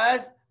Ibn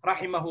Baz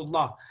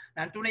rahimahullah.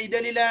 Nanto na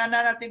idalila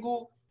na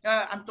natigo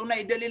anto na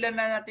idalila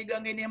na natigo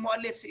ang ini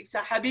muallif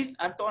sa hadith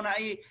anto na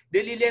ay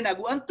dalila na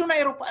anto na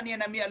iropaan niya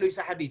nami aloy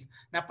sa hadith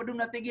na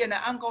padung natigya na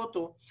angkaw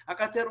to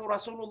akatero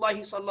Rasulullah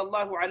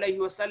sallallahu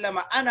alaihi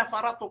wasallam ana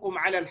faratukum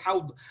ala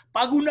al-hawd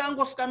paguna ang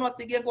koskan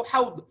watigya ko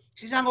hawd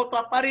sisangko to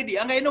paridi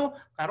ang ino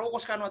karo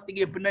koskan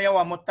watigya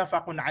benayawa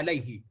muttafaqun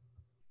alaihi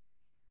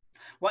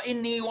Wa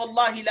inni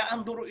wallahi la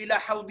anzuru ila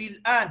haudil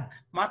an.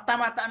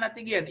 Mata-mata na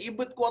tigian.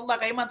 Ibut ko Allah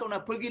kay man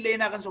na pergi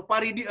lain akan so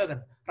pari di akan.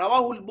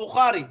 Rawahul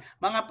Bukhari.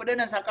 Mga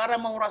padanan sa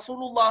karamang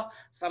Rasulullah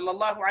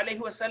sallallahu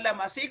alaihi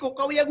wasallam. Asiko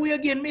kau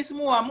yagu-yagian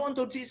mismo mo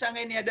untuk si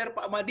sangay niya dar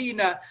pa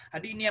Madina.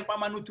 Hadi niya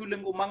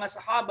pamanutuleng ko mga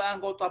sahaba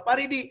ang kau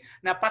pari di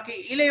na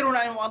paki ilero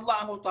na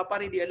Allah ang kau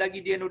pari di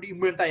lagi dia no di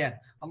imbentayan.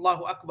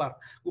 Allahu akbar.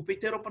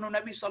 Upitero panu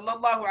Nabi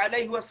sallallahu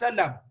alaihi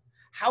wasallam.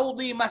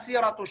 Haudi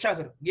masiratu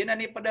syahr. Dia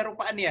ni pada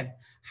rupaan yan.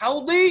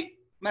 Haudi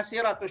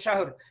masiratu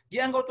syahr.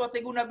 Dia anggo tu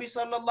atigu Nabi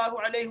sallallahu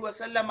alaihi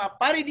wasallam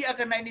pari di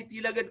akan ini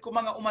tilagad ko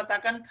mga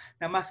umatakan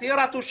na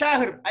masiratu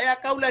syahr. Aya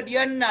kaula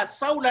dianna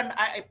saulan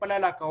ay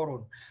palala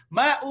kauron.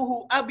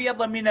 Ma'uhu abyad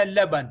min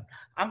al-laban.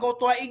 Anggo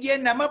tu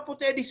igyan na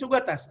maputi di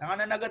sugatas.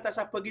 Ang nagatas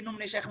sa paginom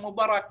ni Sheikh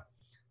Mubarak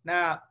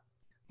na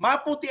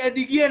maputi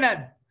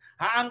adigyanan.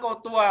 Ha anggo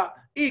tu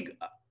ig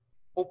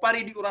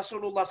upari di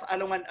Rasulullah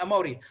salungan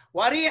amori.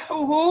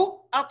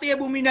 Warihuhu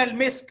atyabu minal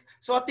misk.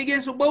 So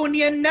atigyan subaw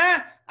niyan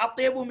na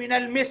atyabu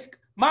minal misk.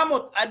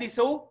 Mamut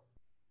adiso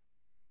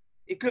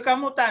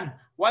ikakamutan.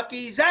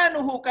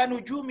 Wakizanuhu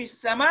kanujumis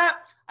sama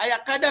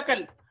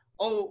ayakadakal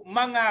o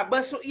mga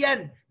baso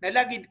yan na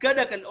lagid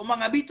kadakal o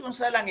mga biton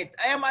sa langit.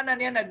 Ay mana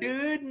niya na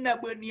dun na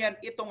benian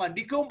itongan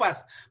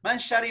dikumpas. Man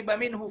syariba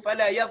minhu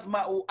fala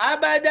yazma'u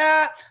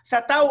abada. Sa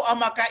tao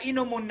ang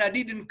makainumun na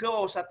didin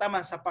kawaw sa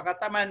taman sa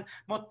pakataman.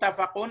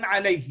 Muttafaqun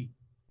alayhi.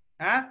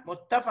 Ha?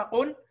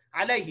 Muttafaqun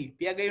alaihi.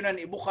 Piagayunan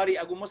ni Bukhari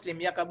agu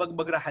Muslim ya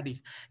kabagbagra hadith.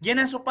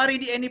 Ginan so pari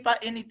di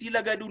ini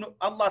tilaga dun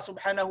Allah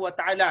subhanahu wa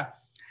ta'ala.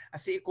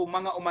 Asi ko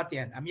mga umat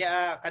yan.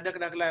 Amya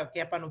kadagdagla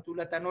kaya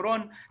panutulatan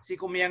ron si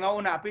ko miya nga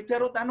una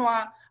pero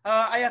tanwa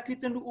ayak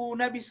kita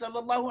Nabi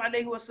sallallahu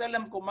alaihi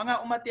wasallam ko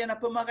mga umat yan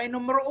na pamakay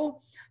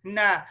numero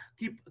na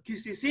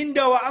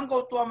kisisindaw ang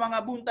ko tuwa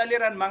mga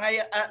buntaliran,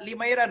 mga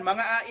limayran,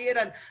 mga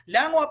airan.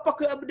 Langwa pa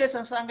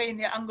kaabdasan sa angay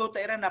niya ang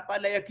tairan na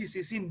palaya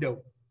kisisindaw.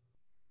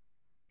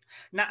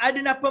 Na ada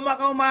na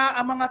pamakaw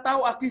ang mga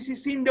tao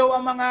kisisindaw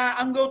ang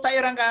mga anggaw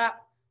tairan ka.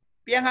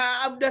 Piyang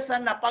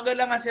aabdasan na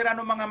pagalangan sira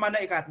ng mga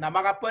malaikat na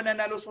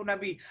makapananalo sa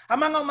Nabi.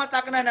 Ang mga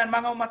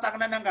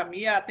umataknanan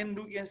kami,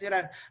 tindu yan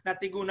sira na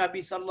tigo Nabi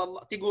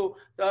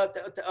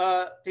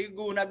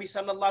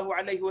sallallahu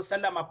alaihi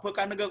wasallam.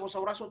 Pagkanaga ko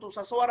sa oraso to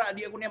sa suara,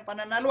 di ako niyang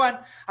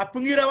pananaluan. At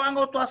pangirawan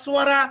ko to sa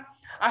suara,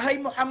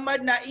 ahay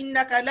Muhammad na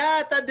innaka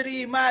la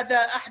tadri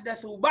madha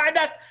ahdathu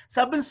ba'dak.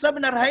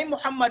 Saben-sabenar hay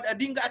Muhammad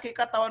ading ka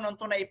katawan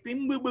nonton na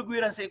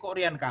ipimbubugiran sa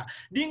ikooryan ka.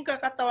 Ding ka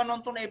katawan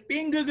nonton na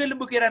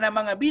ipinggagalabukiran ng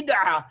mga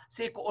bid'ah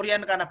sa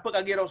ikooryan ka na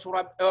pagagiraw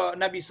surab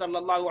Nabi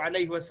sallallahu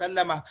alaihi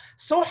wasallam.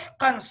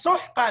 Suhkan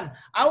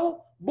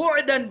au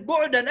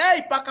bu'dan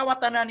ay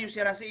pakawatanan niyo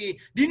siran si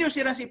di niyo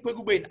siran si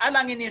pagubayin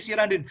alangin niyo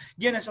siran din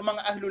diyan sa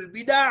mga ahlul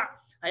bid'ah.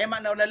 Ay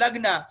man na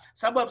lalagna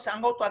sabab sa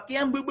anggaw to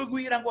kiyang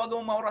bubuguiran ko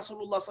agama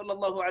Rasulullah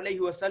sallallahu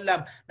alaihi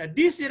wasallam na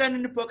di sira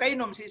ni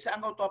pakainom si sa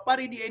anggaw to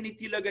pari di ini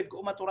tilagad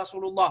ko umat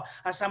Rasulullah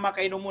asama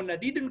kainom na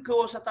didin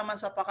ko sa taman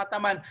sa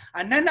pakataman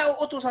anana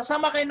utos sa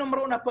sama kainom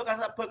ro na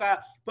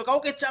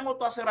pagkaukit sa anggaw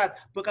to sirat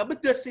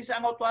pagkabedes si sa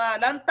anggaw to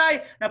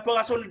lantay na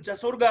pagasulod sa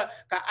surga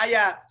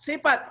kaaya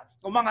sipat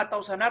o mga tao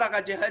sa neraka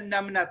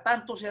jahannam na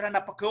tanto sira na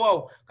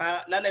pagkawaw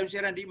lalayo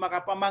sira di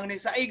makapamangni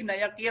sa ig na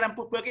yakiran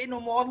pupagainom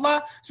mo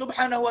Allah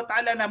subhanahu wa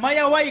ta'ala na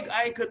mayawaig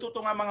ay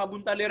katutong ang mga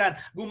buntaliran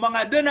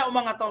gumanga dana o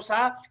mga tao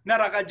sa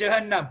neraka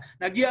jahannam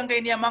nagyang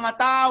kay niya mga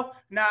tao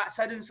na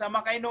sa din sa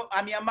makainom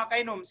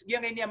makainom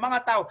nagyang kay niya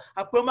mga tao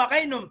ang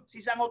pamakainom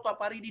si sangaw to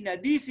paridi na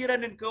di sira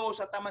din ko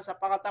sa taman sa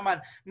pakataman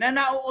na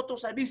nauuto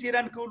sa di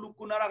siran ko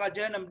luku neraka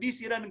jahannam di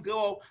siran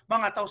ko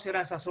mga tao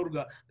sira sa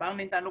surga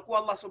pangintano ko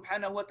Allah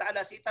subhanahu wa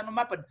ta'ala si itan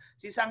mapad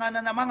si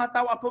sanganan na mga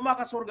tao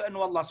pumakasurga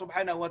anu Allah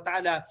subhanahu wa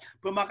ta'ala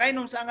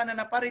pumakainom sa anganan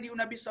na pari di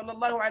Nabi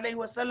sallallahu alaihi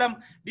wasallam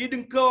di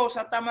dengkaw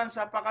sa taman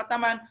sa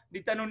pakataman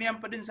di tanunian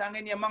pa din sa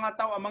angin niya mga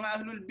tao ang mga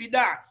ahlul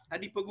bid'ah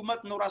adi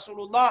pagumat no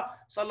Rasulullah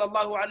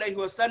sallallahu alaihi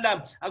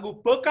wasallam agu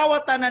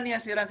pekawatanan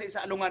niya siran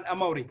sa alungan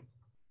amawri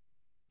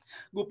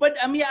gupad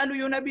amya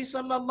aluyo Nabi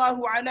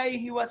sallallahu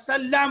alaihi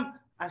wasallam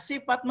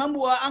asipat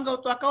mambuha anggaw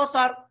to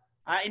kautsar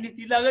ini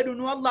tilaga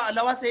dunu Allah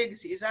alawasig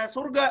si isa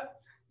surga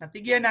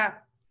natigyan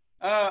na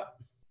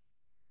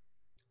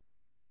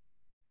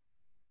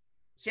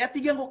siya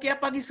tigang ko kaya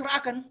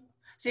pag-israakan,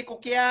 siya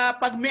ko kaya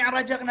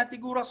pag-mi'rajak na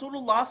tigo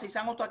Rasulullah, siya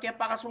sangot ko kaya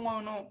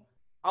pakasungaw no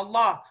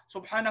Allah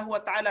subhanahu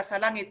wa ta'ala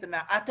sa langit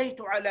na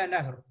ataytu ala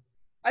nahr.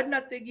 Ad na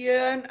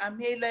tigyan,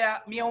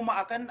 amila miyaw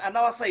maakan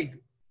alawasayg.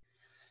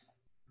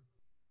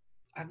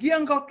 Agi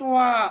ang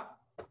kautuwa,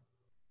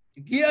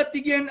 agi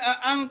tigyan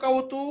ang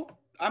kautu,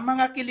 ang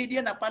mga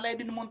kilidian na palay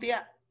din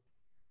muntiya.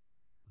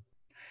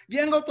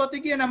 Diyan ko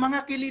totigyan na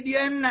mga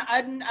kilidian na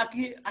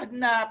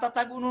adna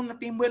tatagunon na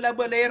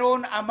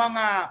timbala-baleron ang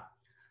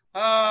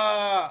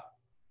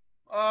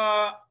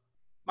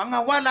mga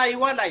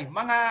walay-walay,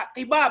 mga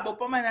kibab o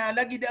paman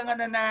lagi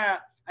dangan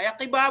na ay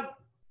kibab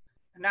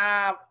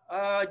na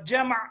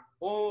jama'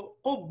 o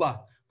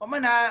kubba.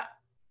 Paman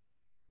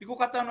Diku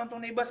kata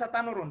nonton iba sa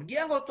tanurun.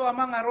 Giang ko to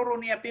mga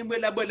roron niya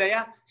pimbela-bela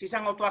ya.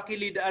 Sisang ko to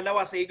akili da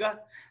alawa sa iga.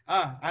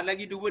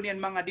 Lagi duwa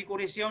niyan mga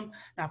dekorasyon.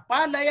 Na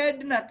palaya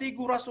din na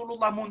tigu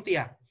Rasulullah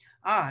muntia.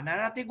 Na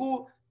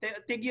natigu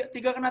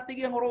tiga kana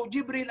tiga ngoro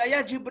Jibril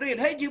aya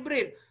Jibril. Hey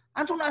Jibril.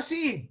 Anto na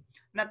si.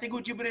 Natigu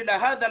Jibril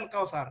hadal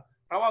kautsar.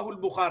 Rawahul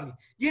Bukhari.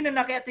 Yun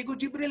na kaya tigu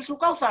Jibril su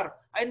kautsar.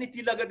 Ay ni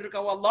tilaga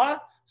ka wallah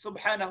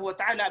subhanahu wa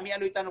ta'ala mi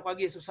aloy tanong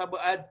kagi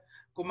susabaad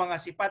kung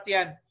mga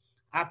sipatyan.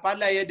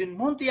 Apalaya din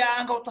muntia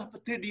ang kau tah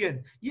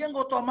petidian, yang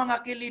kau tah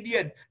mga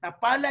kilidian, na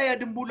palaya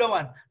din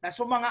bulawan, na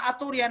so mga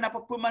aturya na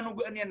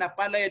pagpamanugaan yan, na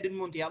palaya din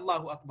muntia,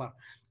 Allahu Akbar.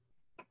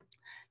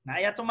 Na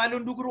ayato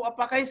malundugro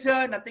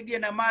apakaysa,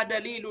 natigyan na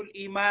madalilul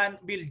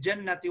iman bil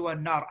jannati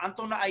wan nar.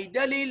 Anto na ay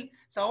dalil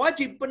sa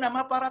wajib pa na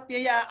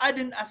maparatya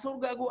adin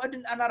asurga agu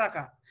adin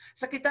anaraka.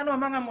 Sa kita no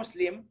mga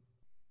Muslim,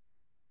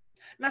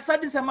 nasa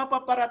din sa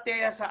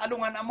mapaparatya sa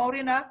alungan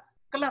amawrina,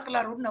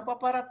 kalaklaro na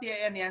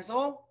paparatya yan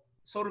so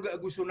surga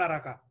gusto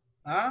naraka.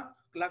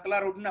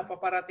 Klaro na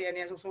paparatian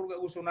niya sa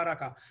surga gusto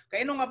naraka.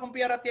 Kaya nga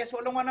pampiaratiya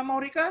sa ulungan na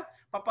maurika,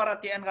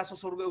 paparatian ka sa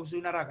surga gusto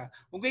naraka.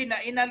 Ugay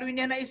na inaloy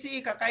niya na isi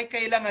ka kay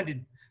kailangan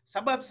din.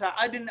 Sabab sa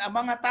adin ang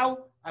mga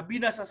tao,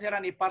 abina sa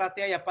siran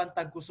iparatiya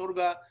pantag ko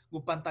surga,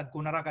 gupantag ko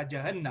naraka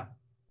jahannam.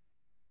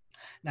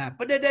 Nah,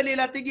 pada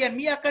dalil atigian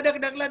miya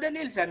kadagdagla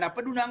dalil sa na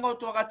paduna ang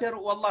auto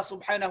kateru Allah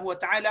subhanahu wa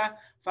ta'ala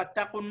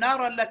fattaqun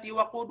nar allati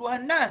waquduha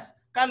an-nas.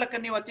 Kala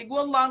kaniwa tigu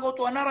Allah ang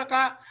auto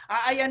naraka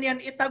aayan yan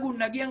itagun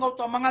nagi ang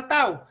auto mga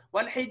tao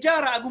wal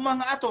hijara agu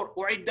mga ator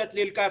uiddat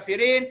lil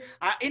kafirin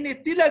ini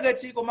tilagad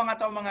si ko mga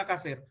tao mga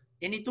kafir.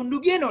 Ini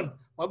tunduginon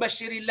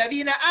wabashiril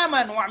ladina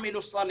amanu wa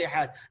amilus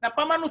salihat. Na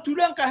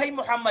pamanutulang ka hay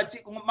Muhammad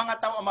si kung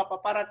mga tao ang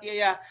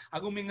mapaparatiya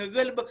agu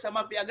mingagalbag sa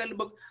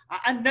mapiagalbag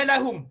aanna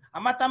lahum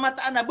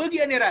amata-mataan na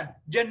bagi aniran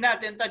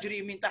jannatin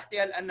tajri min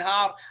tahtiha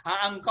al-anhar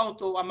ang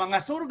kauto ang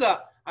mga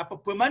surga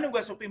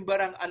pamanuga so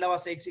pimbarang alawa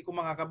sa iksi kung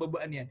mga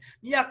kababaan yan.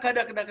 Niya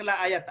kadagdagla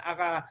ayat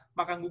aka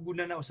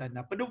makanguguna na usad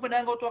na. Padung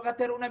pananggaw to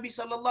akatero Nabi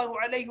sallallahu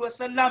alaihi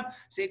wasallam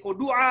sa iko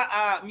dua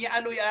miya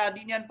aloy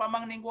dinyan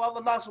pamangning ko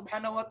Allah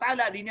subhanahu wa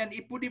ta'ala dinyan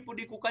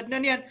ipudi-pudi ko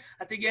kadnan yan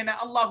at na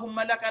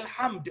Allahumma lakal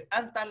hamd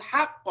antal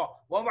haqq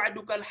wa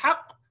wa'dukal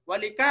haqq wa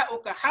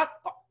lika'uka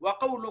haqq wa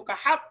qawluka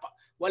haqq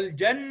wal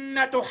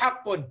jannatu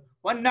haqqun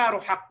wan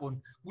naru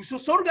haqqun. Gusto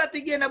surga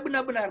tigyan na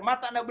benar-benar,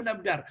 mata na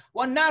benar-benar.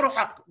 Wan naru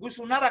haqq,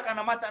 gusto neraka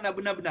na mata na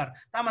benar-benar.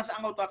 Tama sa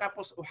angaw to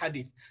kapos o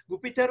hadith.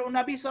 Gupiter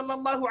Nabi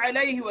sallallahu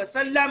alaihi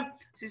wasallam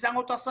si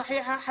sangaw to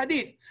sahihah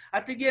hadith.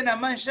 At tigyan na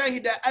man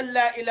syahida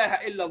alla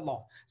ilaha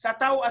illallah. Sa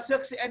tao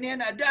asaksi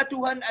aniyan ada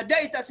Tuhan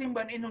ada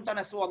itasimban inun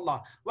tanas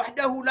wallah.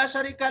 Wahdahu la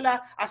syarika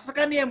la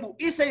asakan yamu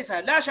isa-isa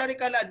la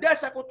syarika la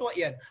dasa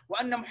kutuyan. Wa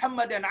anna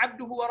Muhammadan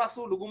abduhu wa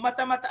rasuluhu.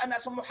 Mata-mata anak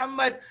su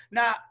Muhammad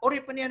na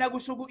urip niya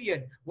nagusugu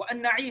iyan. Wa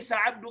anna Isa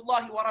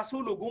abdullah wa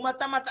rasuluhu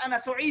gumatamat ana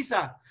su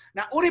Isa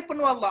na uripan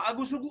wallah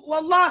agusugu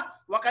wallah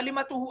wa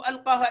kalimatuhu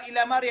alqaha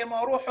ila Maryam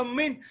wa ruhum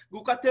min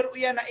gukatir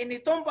uya na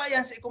ini tompa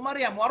yan si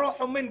Maryam wa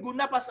ruhum min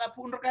gunapas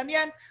apun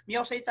rekanian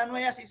miyaw sa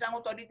itanwaya si isang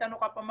uto aditano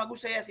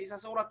kapamagusaya si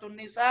isa suratun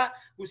Nisa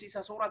gusi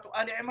isa suratu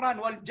Ali Imran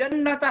wal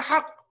jannata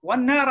haq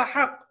wan nara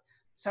haq.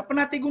 Sa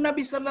penatigu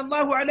Nabi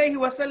sallallahu alaihi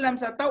wasallam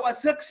sa tao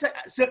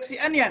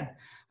saksian yan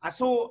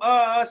aso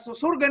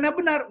surga na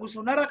benar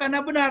gusto neraka na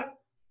benar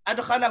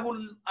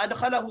adkhalahu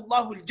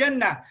Allahul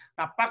jannah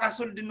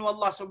napakasul din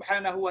wallah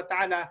subhanahu wa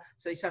ta'ala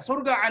sa isa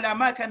surga ala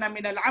ma kana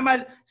min al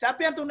amal sa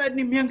api anto na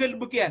ni miyanggal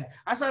bukian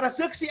asara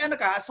saksi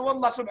anaka asa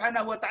wallah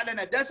subhanahu wa ta'ala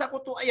na dasa ko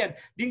to ayan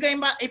dingkay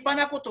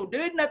ipanako to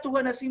dead na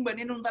tuhan na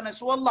simban inun tanas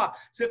wallah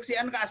saksi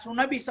anaka asu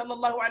Nabi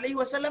sallallahu alaihi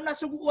wasallam na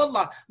sugu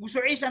wallah gusto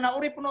Isa na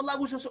urip Allah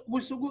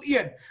gusto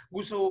iyan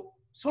gusto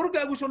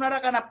surga gusto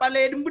neraka na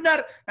palay din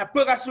benar na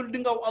pagasul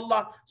dengau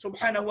Allah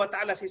subhanahu wa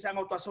ta'ala sa isang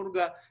ta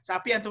surga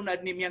sa apian to na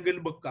adnim yang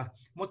gelbek ka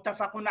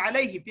muttafaqun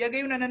alaihi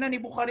piagayon na ni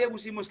Bukhari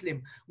gusi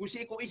Muslim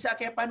gusi ko isa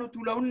kay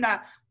panutulahon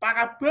na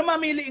para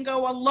pamamili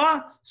engkau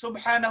Allah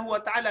subhanahu wa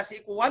ta'ala sa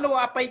iko walo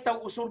apay taw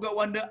surga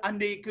wanda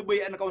anday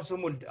kebayan kaun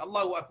sumul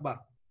Allahu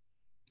akbar.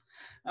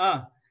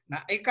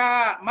 Na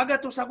ika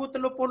magato sagot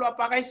 30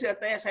 apakay sa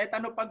saya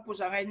tanong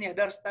pagpusa ngayon niya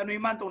dar sa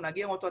tanoy man to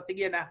nagyang to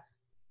tigyan na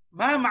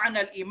ma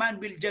ma'na al-iman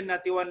bil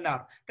jannati wan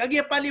nar.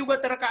 Kagya paliuga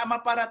teraka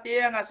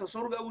maparatiya nga sa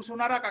surga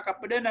usunara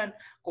kakapadanan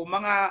kung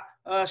mga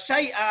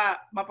syai'a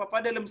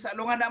mapapadalam sa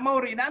alungan na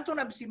mauri na anto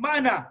na bisi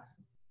mana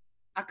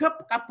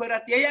akap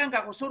kaparatiya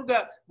nga ko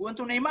surga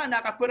buanto na imana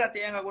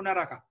kaparatiya nga ko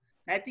naraka.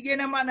 Na itigay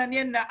na mana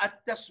niyan na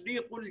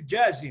at-tasdiqul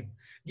jazim.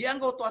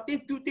 Gianggo to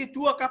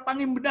titu-titua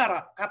kapangin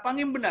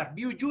benar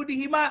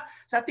biujudihima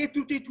sa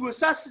titu-titua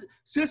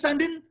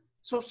sesandin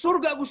so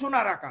surga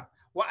usunaraka.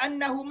 Wa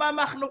annahuma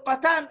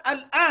makhluqatan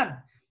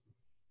al-an.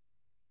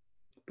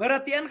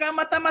 Perhatian ka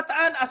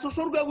mata-mataan aso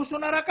surga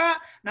gusto neraka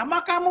na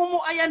makamu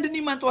mo ayan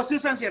diniman to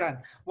sesansiran.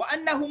 Wa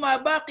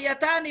annahuma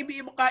baqiyatan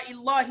bi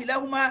ibqa'illahi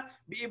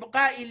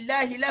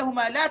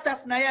lahuma la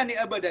tafnayani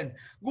abadan.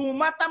 Gu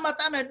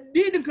mata-mataan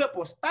di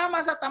dengkepos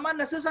tama sa taman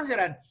na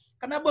sesansiran.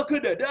 Kenapa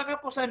keda? Dak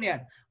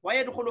kapusanian. Wa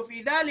yadkhulu fi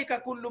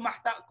dhalika kullu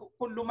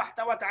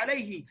mahtawat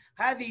alaihi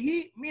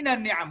hadhihi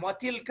minan ni'am wa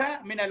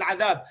tilka minal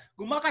azab.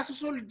 Gumaka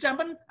susul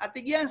jaman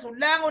atigian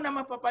sulangon na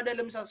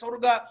mapapadalam sa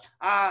surga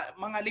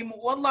mangalimu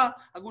wallah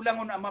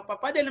agulangon na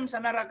mapapadalam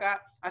sa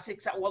neraka asik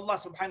sa Allah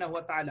subhanahu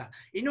wa ta'ala.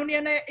 Inunya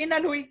na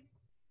inaluy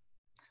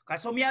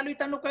kasumyaluy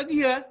tanong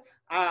kagiya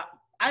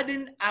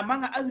adin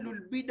mga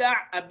ahlul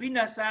bid'ah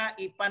binasa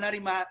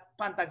ipanarima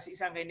pantag si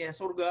isang niya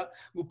surga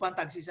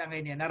gupantag si isang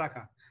niya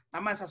neraka.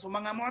 Taman sa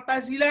sumanga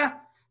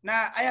Mu'tazilah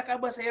na ayak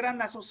abasairan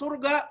na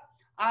susurga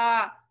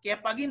kaya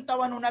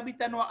pagintawan no Nabi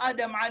tanwa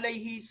Adam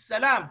alaihi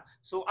salam.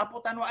 So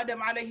aputan wa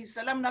Adam alaihi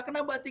salam na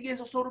kanaba tigyan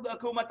sa surga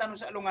ako matano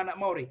sa alungan na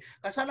mauri.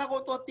 Kasala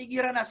ko to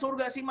tigiran na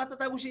surga si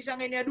matatago si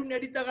isang niya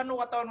dunya ditakan no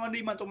katawan man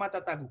liman to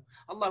matatago.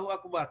 Allahu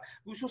akbar.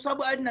 Gusto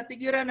sabaad na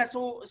tigiran na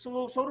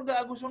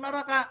surga gusto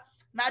naraka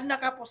na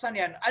adna kapusan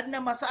yan, adna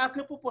masaa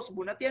kapupos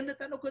bu, natiyan na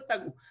tanong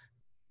katago.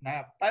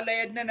 Na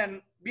palayad na nan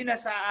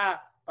binasa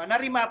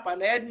panarima,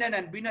 palayad na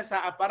nan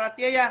binasa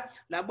paratyaya,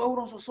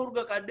 labahurong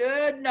susurga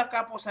kadad na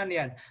kapusan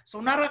yan.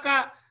 So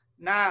naraka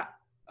na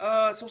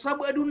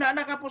susabad na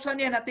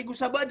nakapusan yan, natigo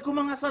sabad ko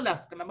mga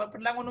salaf, kanaba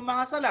panlangon ng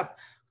mga salaf.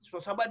 So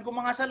sabad ko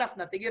mga salaf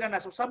na tigiran na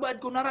so sabad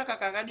ko naraka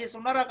kakagi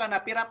so naraka na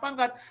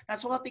pirapangkat na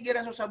so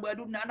tigiran so sabad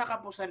na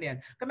nakapusan yan.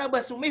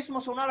 Kanaba so mismo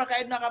so naraka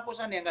id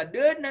nakapusan yan,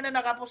 kadad na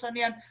nakapusan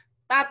yan.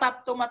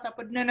 Tatap to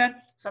matapadnanan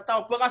sa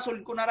tao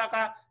pagkasul ko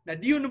naraka na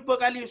diyon ng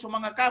pagkaliw sa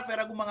mga kafir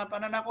ago mga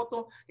pananako to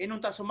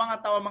inunta sa mga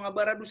tawa mga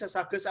barado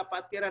sa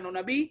kasapatiran no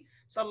Nabi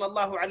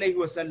sallallahu alaihi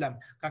wasallam.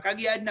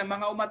 Kakagian na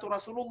mga umat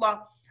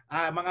Rasulullah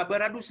mga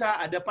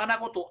baradusa ada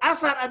panakoto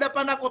asar ada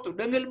panakoto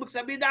dengel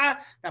buksa bid'ah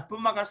na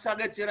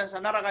pumakasagad siran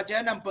sa neraka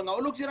jahanam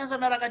pangaulog siran sa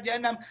neraka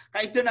jahanam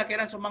kaito na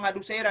kiran sa mga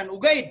dusairan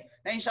ugaid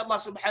na insyaallah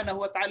subhanahu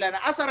wa ta'ala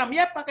na asaram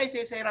ya pakai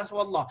sairan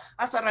sa Allah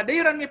asar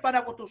dairan mi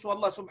panakoto sa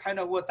Allah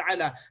subhanahu wa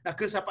ta'ala na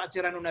kasapat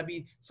siran ng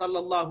Nabi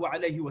sallallahu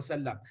alaihi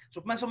wasallam.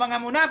 So man sa mga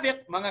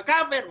munafik mga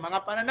kafir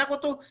mga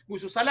pananakoto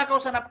gusto salakaw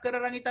sa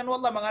napakararangitan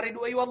wallah mga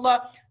riduay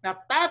wallah na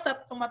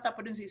tatap tumata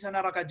pa din sa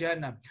neraka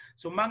jahanam.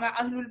 So mga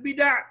ahlul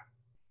bid'ah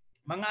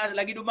mga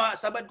lagi duma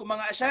sabad ko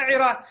mga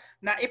Asy'ariyah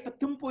na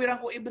ipatumpoy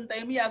ran ko Ibn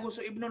Taymiyah gusto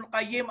Ibnul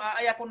Qayyim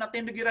aya ko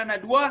natin digira na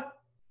dua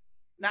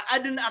na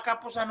adun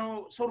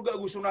akapusan surga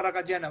gusto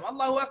neraka jahanam.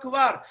 Allahu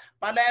akbar.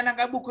 Palayan ang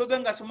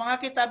kabukagang sa mga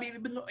kitab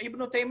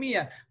Ibnu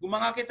Taymiyah,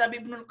 mga kitab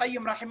Ibnul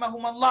Qayyim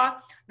rahimahumallah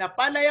na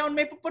palayon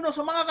may pupuno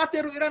sa mga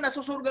katiruiran na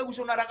susurga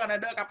gusto neraka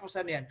na da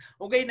kapusan yan.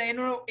 Okay na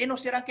ino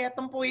sirang kaya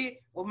tempoy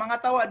o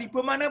mga tawa di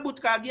pamanabot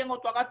kagi ang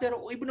utwa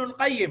katiru Ibnul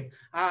Qayyim.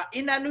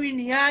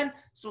 Inaluin yan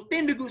so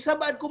tindigo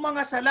sabad ko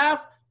mga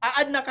salaf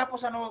aad na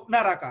kapusan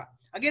neraka.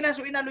 Agina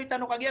so inaluy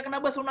tanong kagi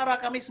kanaba so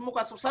neraka mismo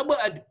ka so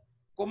sabad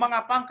kung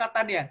mga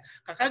pangkatan yan.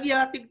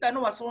 Kakagihatig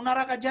tanong, so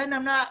neraka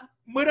jahanam na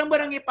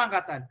barang-barang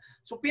ipangkatan.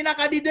 So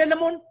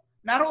pinakadidalamon,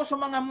 naro sa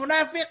mga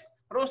munafik,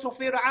 ro sa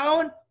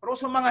Fir'aun, ro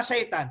sa mga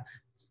syaitan.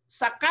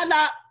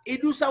 Sakala,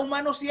 idu sa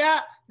umano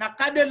siya,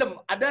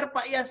 nakadalam, adar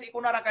pa iyan sa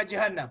ikunaraka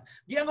jahanam.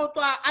 Giyang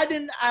auto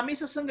adin ami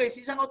sasanggay,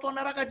 si isang auto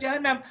naraka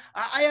jahanam,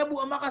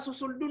 ayabu ang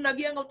makasusuldo na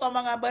giyang auto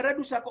mga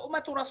baradusa ko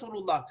umatu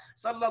Rasulullah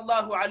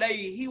sallallahu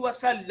alaihi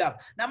wasallam.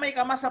 Na may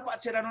kamasapat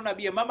sira no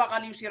nabiya,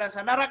 mamakaliw sira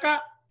sa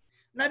naraka,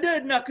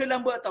 nadad na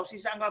kelamba tau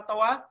sisa ang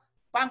tawa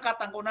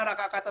pangkatang ko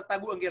naraka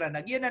katatago ang giran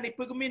nagiyan ni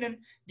pagminin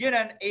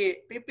giyan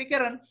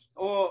pipikiran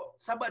o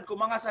sabad ko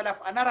mga salaf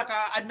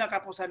anaraka adna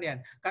kapusan yan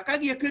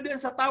kakagiya kedan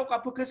sa tao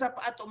kapag sa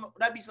paat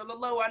Nabi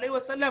sallallahu alaihi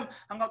wasallam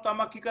ang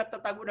tawa makikat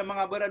tatago ng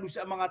mga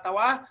baradusa mga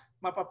tawa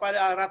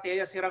mapaparati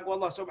aya sirang ko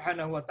Allah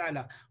subhanahu wa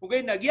ta'ala.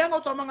 Ugay na giyang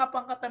auto mga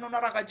pangkatan ng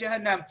neraka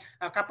jahanam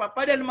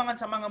kapapadalmangan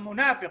sa mga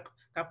munafik,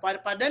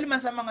 kapapadalman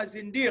sa mga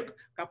zindiq,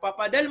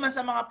 kapapadalman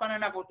sa mga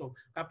pananakoto,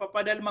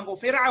 kapapadalman ko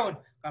Fir'aun,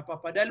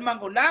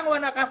 kapapadalman ko langwa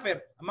na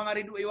kafir. Ang mga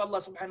ridu'i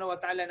Allah subhanahu wa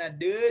ta'ala na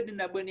ded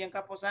na ben yang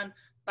kapusan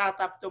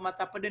tatap to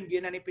matapaden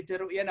gina ni Peter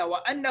yana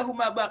wa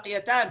annahuma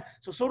baqiyatan.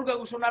 So surga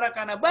gusto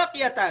neraka na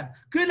baqiyatan.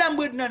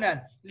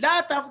 Kelambednanan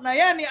la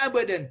tafnayani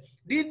abadan.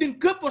 Diding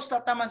kepos sa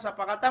taman sa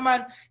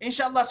pakataman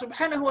insyaallah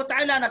subhanahu wa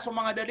ta'ala na sa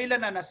mga dalilan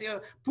na nasa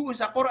puun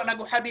sa Quran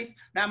nagu hadith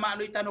na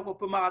maaluy tanong ko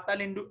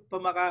pumakatalin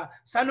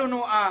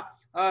pumakasaluno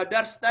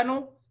dars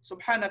tano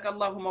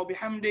subhanakallahumma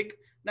bihamdik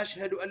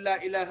nashhadu an la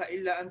ilaha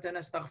illa anta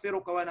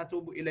nastaghfiruka wa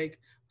natubu ilaik.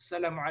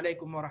 Assalamu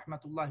alaikum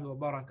warahmatullahi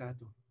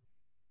wabarakatuh.